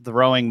like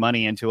throwing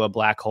money into a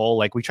black hole.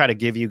 Like, we try to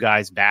give you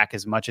guys back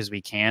as much as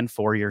we can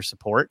for your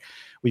support.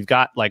 We've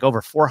got like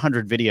over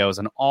 400 videos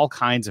on all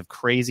kinds of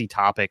crazy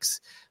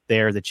topics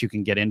there that you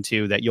can get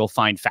into that you'll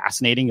find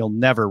fascinating. You'll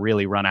never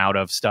really run out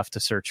of stuff to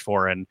search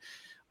for. And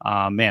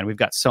man, we've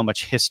got so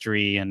much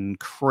history and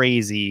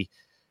crazy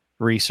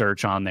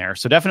research on there.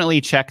 So definitely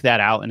check that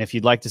out. And if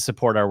you'd like to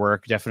support our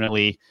work,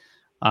 definitely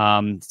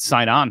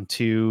sign on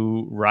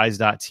to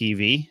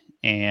rise.tv.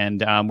 And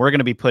we're going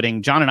to be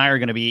John and I are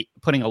going to be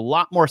putting a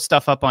lot more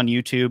stuff up on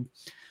YouTube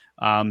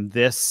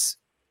this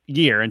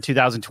year in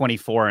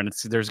 2024. And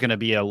there's going to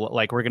be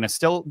we're going to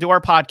still do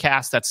our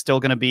podcast. That's still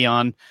going to be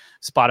on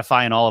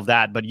Spotify and all of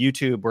that. But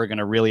YouTube, we're going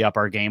to really up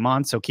our game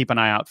on. So keep an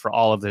eye out for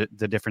all of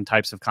the different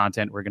types of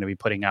content we're going to be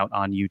putting out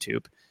on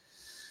YouTube.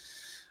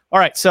 All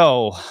right.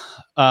 So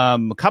a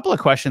couple of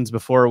questions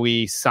before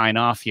we sign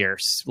off here.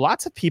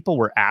 Lots of people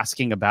were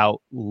asking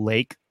about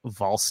Lake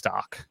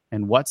Vostok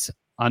and what's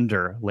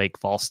under Lake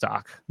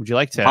Vostok. Would you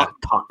like to?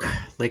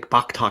 Lake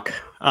Vostok.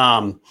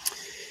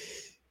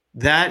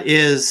 That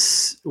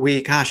is,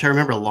 I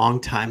remember a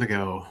long time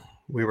ago,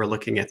 we were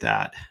looking at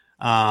that.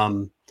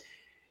 And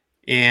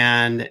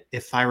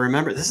if I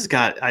remember,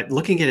 I'm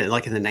looking at it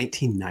like in the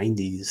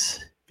 1990s,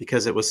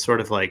 because it was sort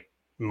of like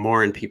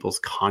more in people's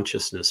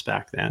consciousness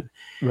back then.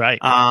 Right.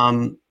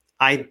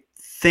 I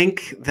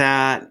think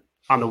that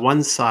on the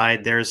one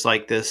side, there's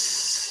like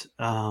this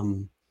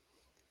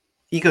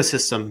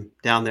ecosystem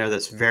down there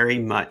that's very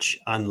much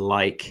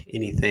unlike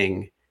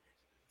anything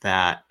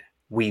that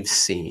we've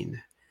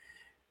seen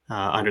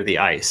under the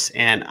ice.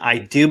 And I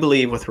do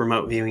believe with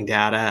remote viewing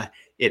data,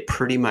 it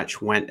pretty much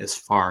went as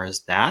far as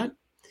that.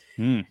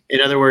 In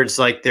other words,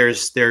 like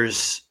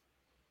there's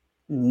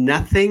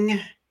nothing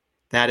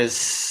that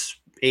is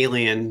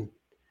alien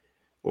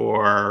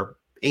or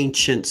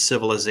ancient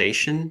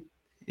civilization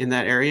in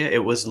that area.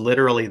 It was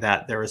literally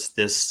that there was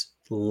this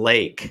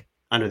lake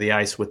under the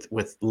ice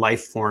with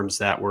life forms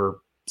that were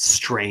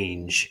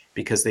strange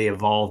because they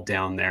evolved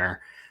down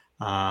there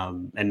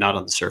and not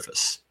on the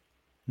surface.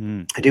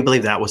 I do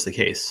believe that was the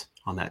case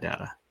on that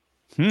data.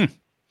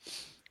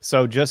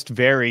 So just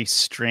very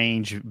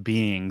strange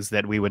beings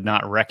that we would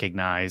not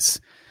recognize,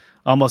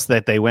 almost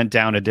that they went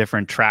down a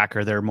different track,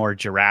 or they're more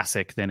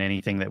Jurassic than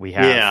anything that we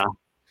have.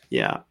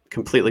 Yeah.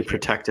 Completely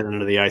protected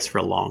under the ice for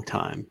a long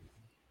time.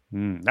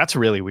 That's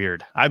really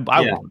weird. I'd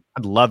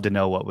love to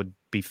know what would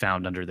be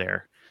found under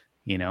there.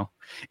 You know,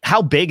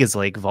 how big is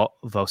Lake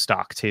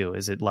Vostok too?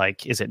 Is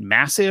it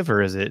massive,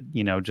 or is it,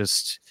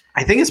 just?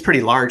 I think it's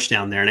pretty large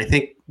down there. And I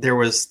think there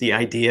was the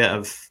idea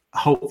of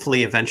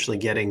hopefully eventually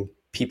getting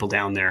people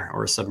down there,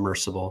 or a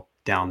submersible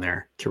down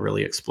there, to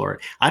really explore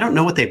it. I don't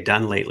know what they've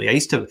done lately. I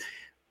used to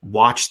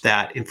watch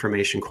that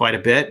information quite a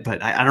bit,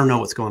 but I don't know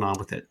what's going on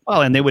with it.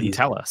 Well, and they wouldn't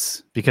tell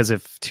us, because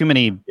if too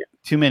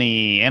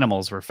many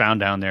animals were found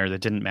down there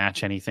that didn't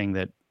match anything,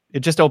 that it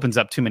just opens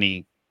up too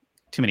many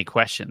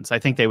questions. I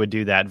think they would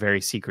do that very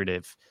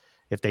secretive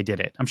if they did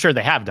it. I'm sure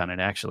they have done it,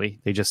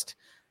 actually. They just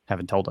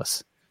haven't told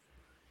us.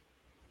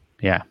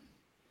 Yeah.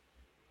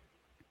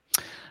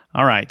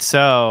 All right.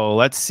 So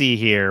let's see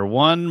here.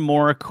 One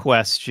more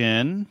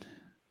question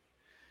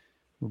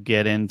we'll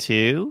get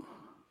into.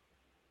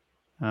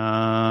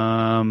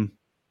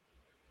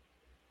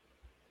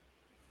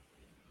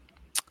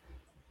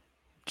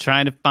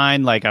 Trying to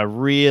find like a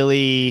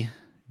really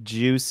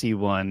juicy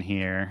one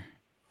here.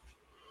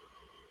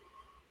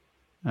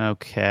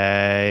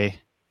 Okay.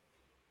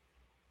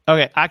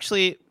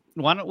 Actually,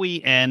 why don't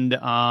we end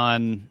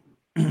on?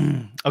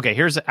 Okay.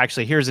 Here's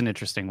an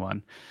interesting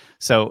one.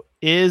 So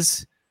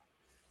is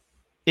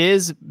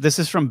this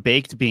is from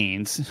Baked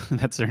Beans?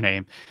 That's their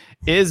name.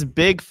 Is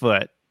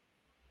Bigfoot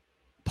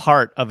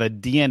part of a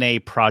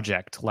DNA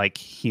project like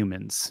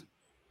humans?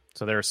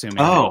 So they're assuming.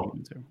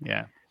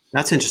 Yeah.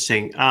 That's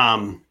interesting.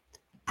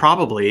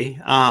 Probably.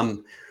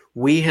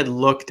 We had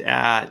looked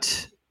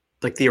at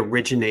like the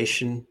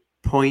origination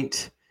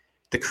point,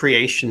 the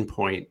creation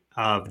point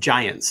of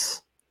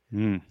giants,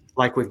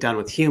 like we've done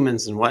with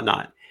humans and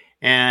whatnot.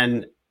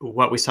 And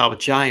what we saw with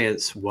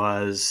giants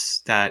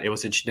was that it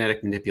was a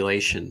genetic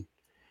manipulation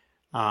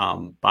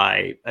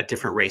by a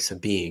different race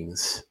of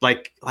beings,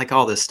 like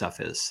all this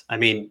stuff is. I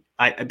mean,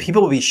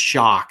 people will be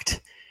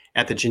shocked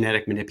at the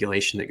genetic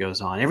manipulation that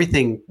goes on.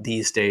 Everything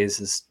these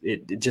days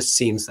it just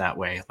seems that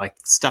way, like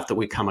stuff that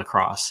we come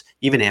across,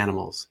 even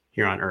animals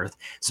here on Earth.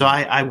 So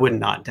I would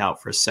not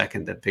doubt for a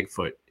second that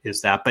Bigfoot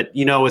is that. But,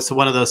 it's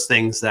one of those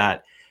things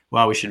that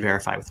well, we should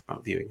verify with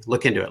remote viewing.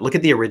 Look into it. Look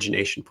at the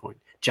origination point.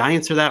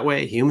 Giants are that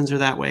way. Humans are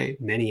that way.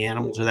 Many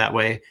animals are that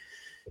way.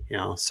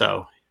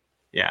 So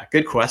yeah,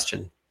 good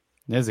question.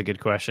 It is a good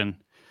question.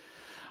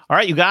 All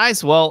right, you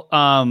guys. Well,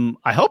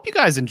 I hope you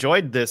guys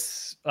enjoyed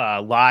this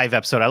live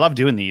episode. I love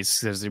doing these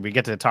because we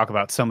get to talk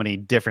about so many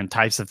different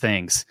types of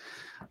things.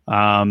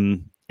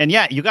 And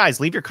yeah, you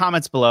guys, leave your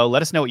comments below.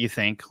 Let us know what you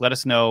think. Let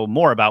us know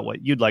more about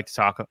what you'd like to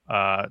talk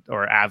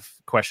or have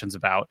questions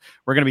about.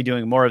 We're going to be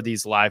doing more of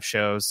these live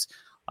shows,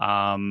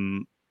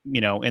 in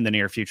the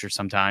near future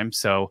sometime.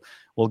 So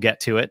we'll get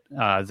to it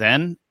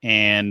then.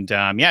 And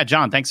yeah,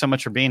 John, thanks so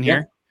much for being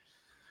here.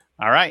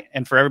 All right.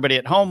 And for everybody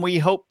at home, we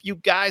hope you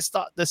guys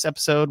thought this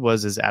episode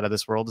was as out of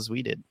this world as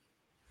we did.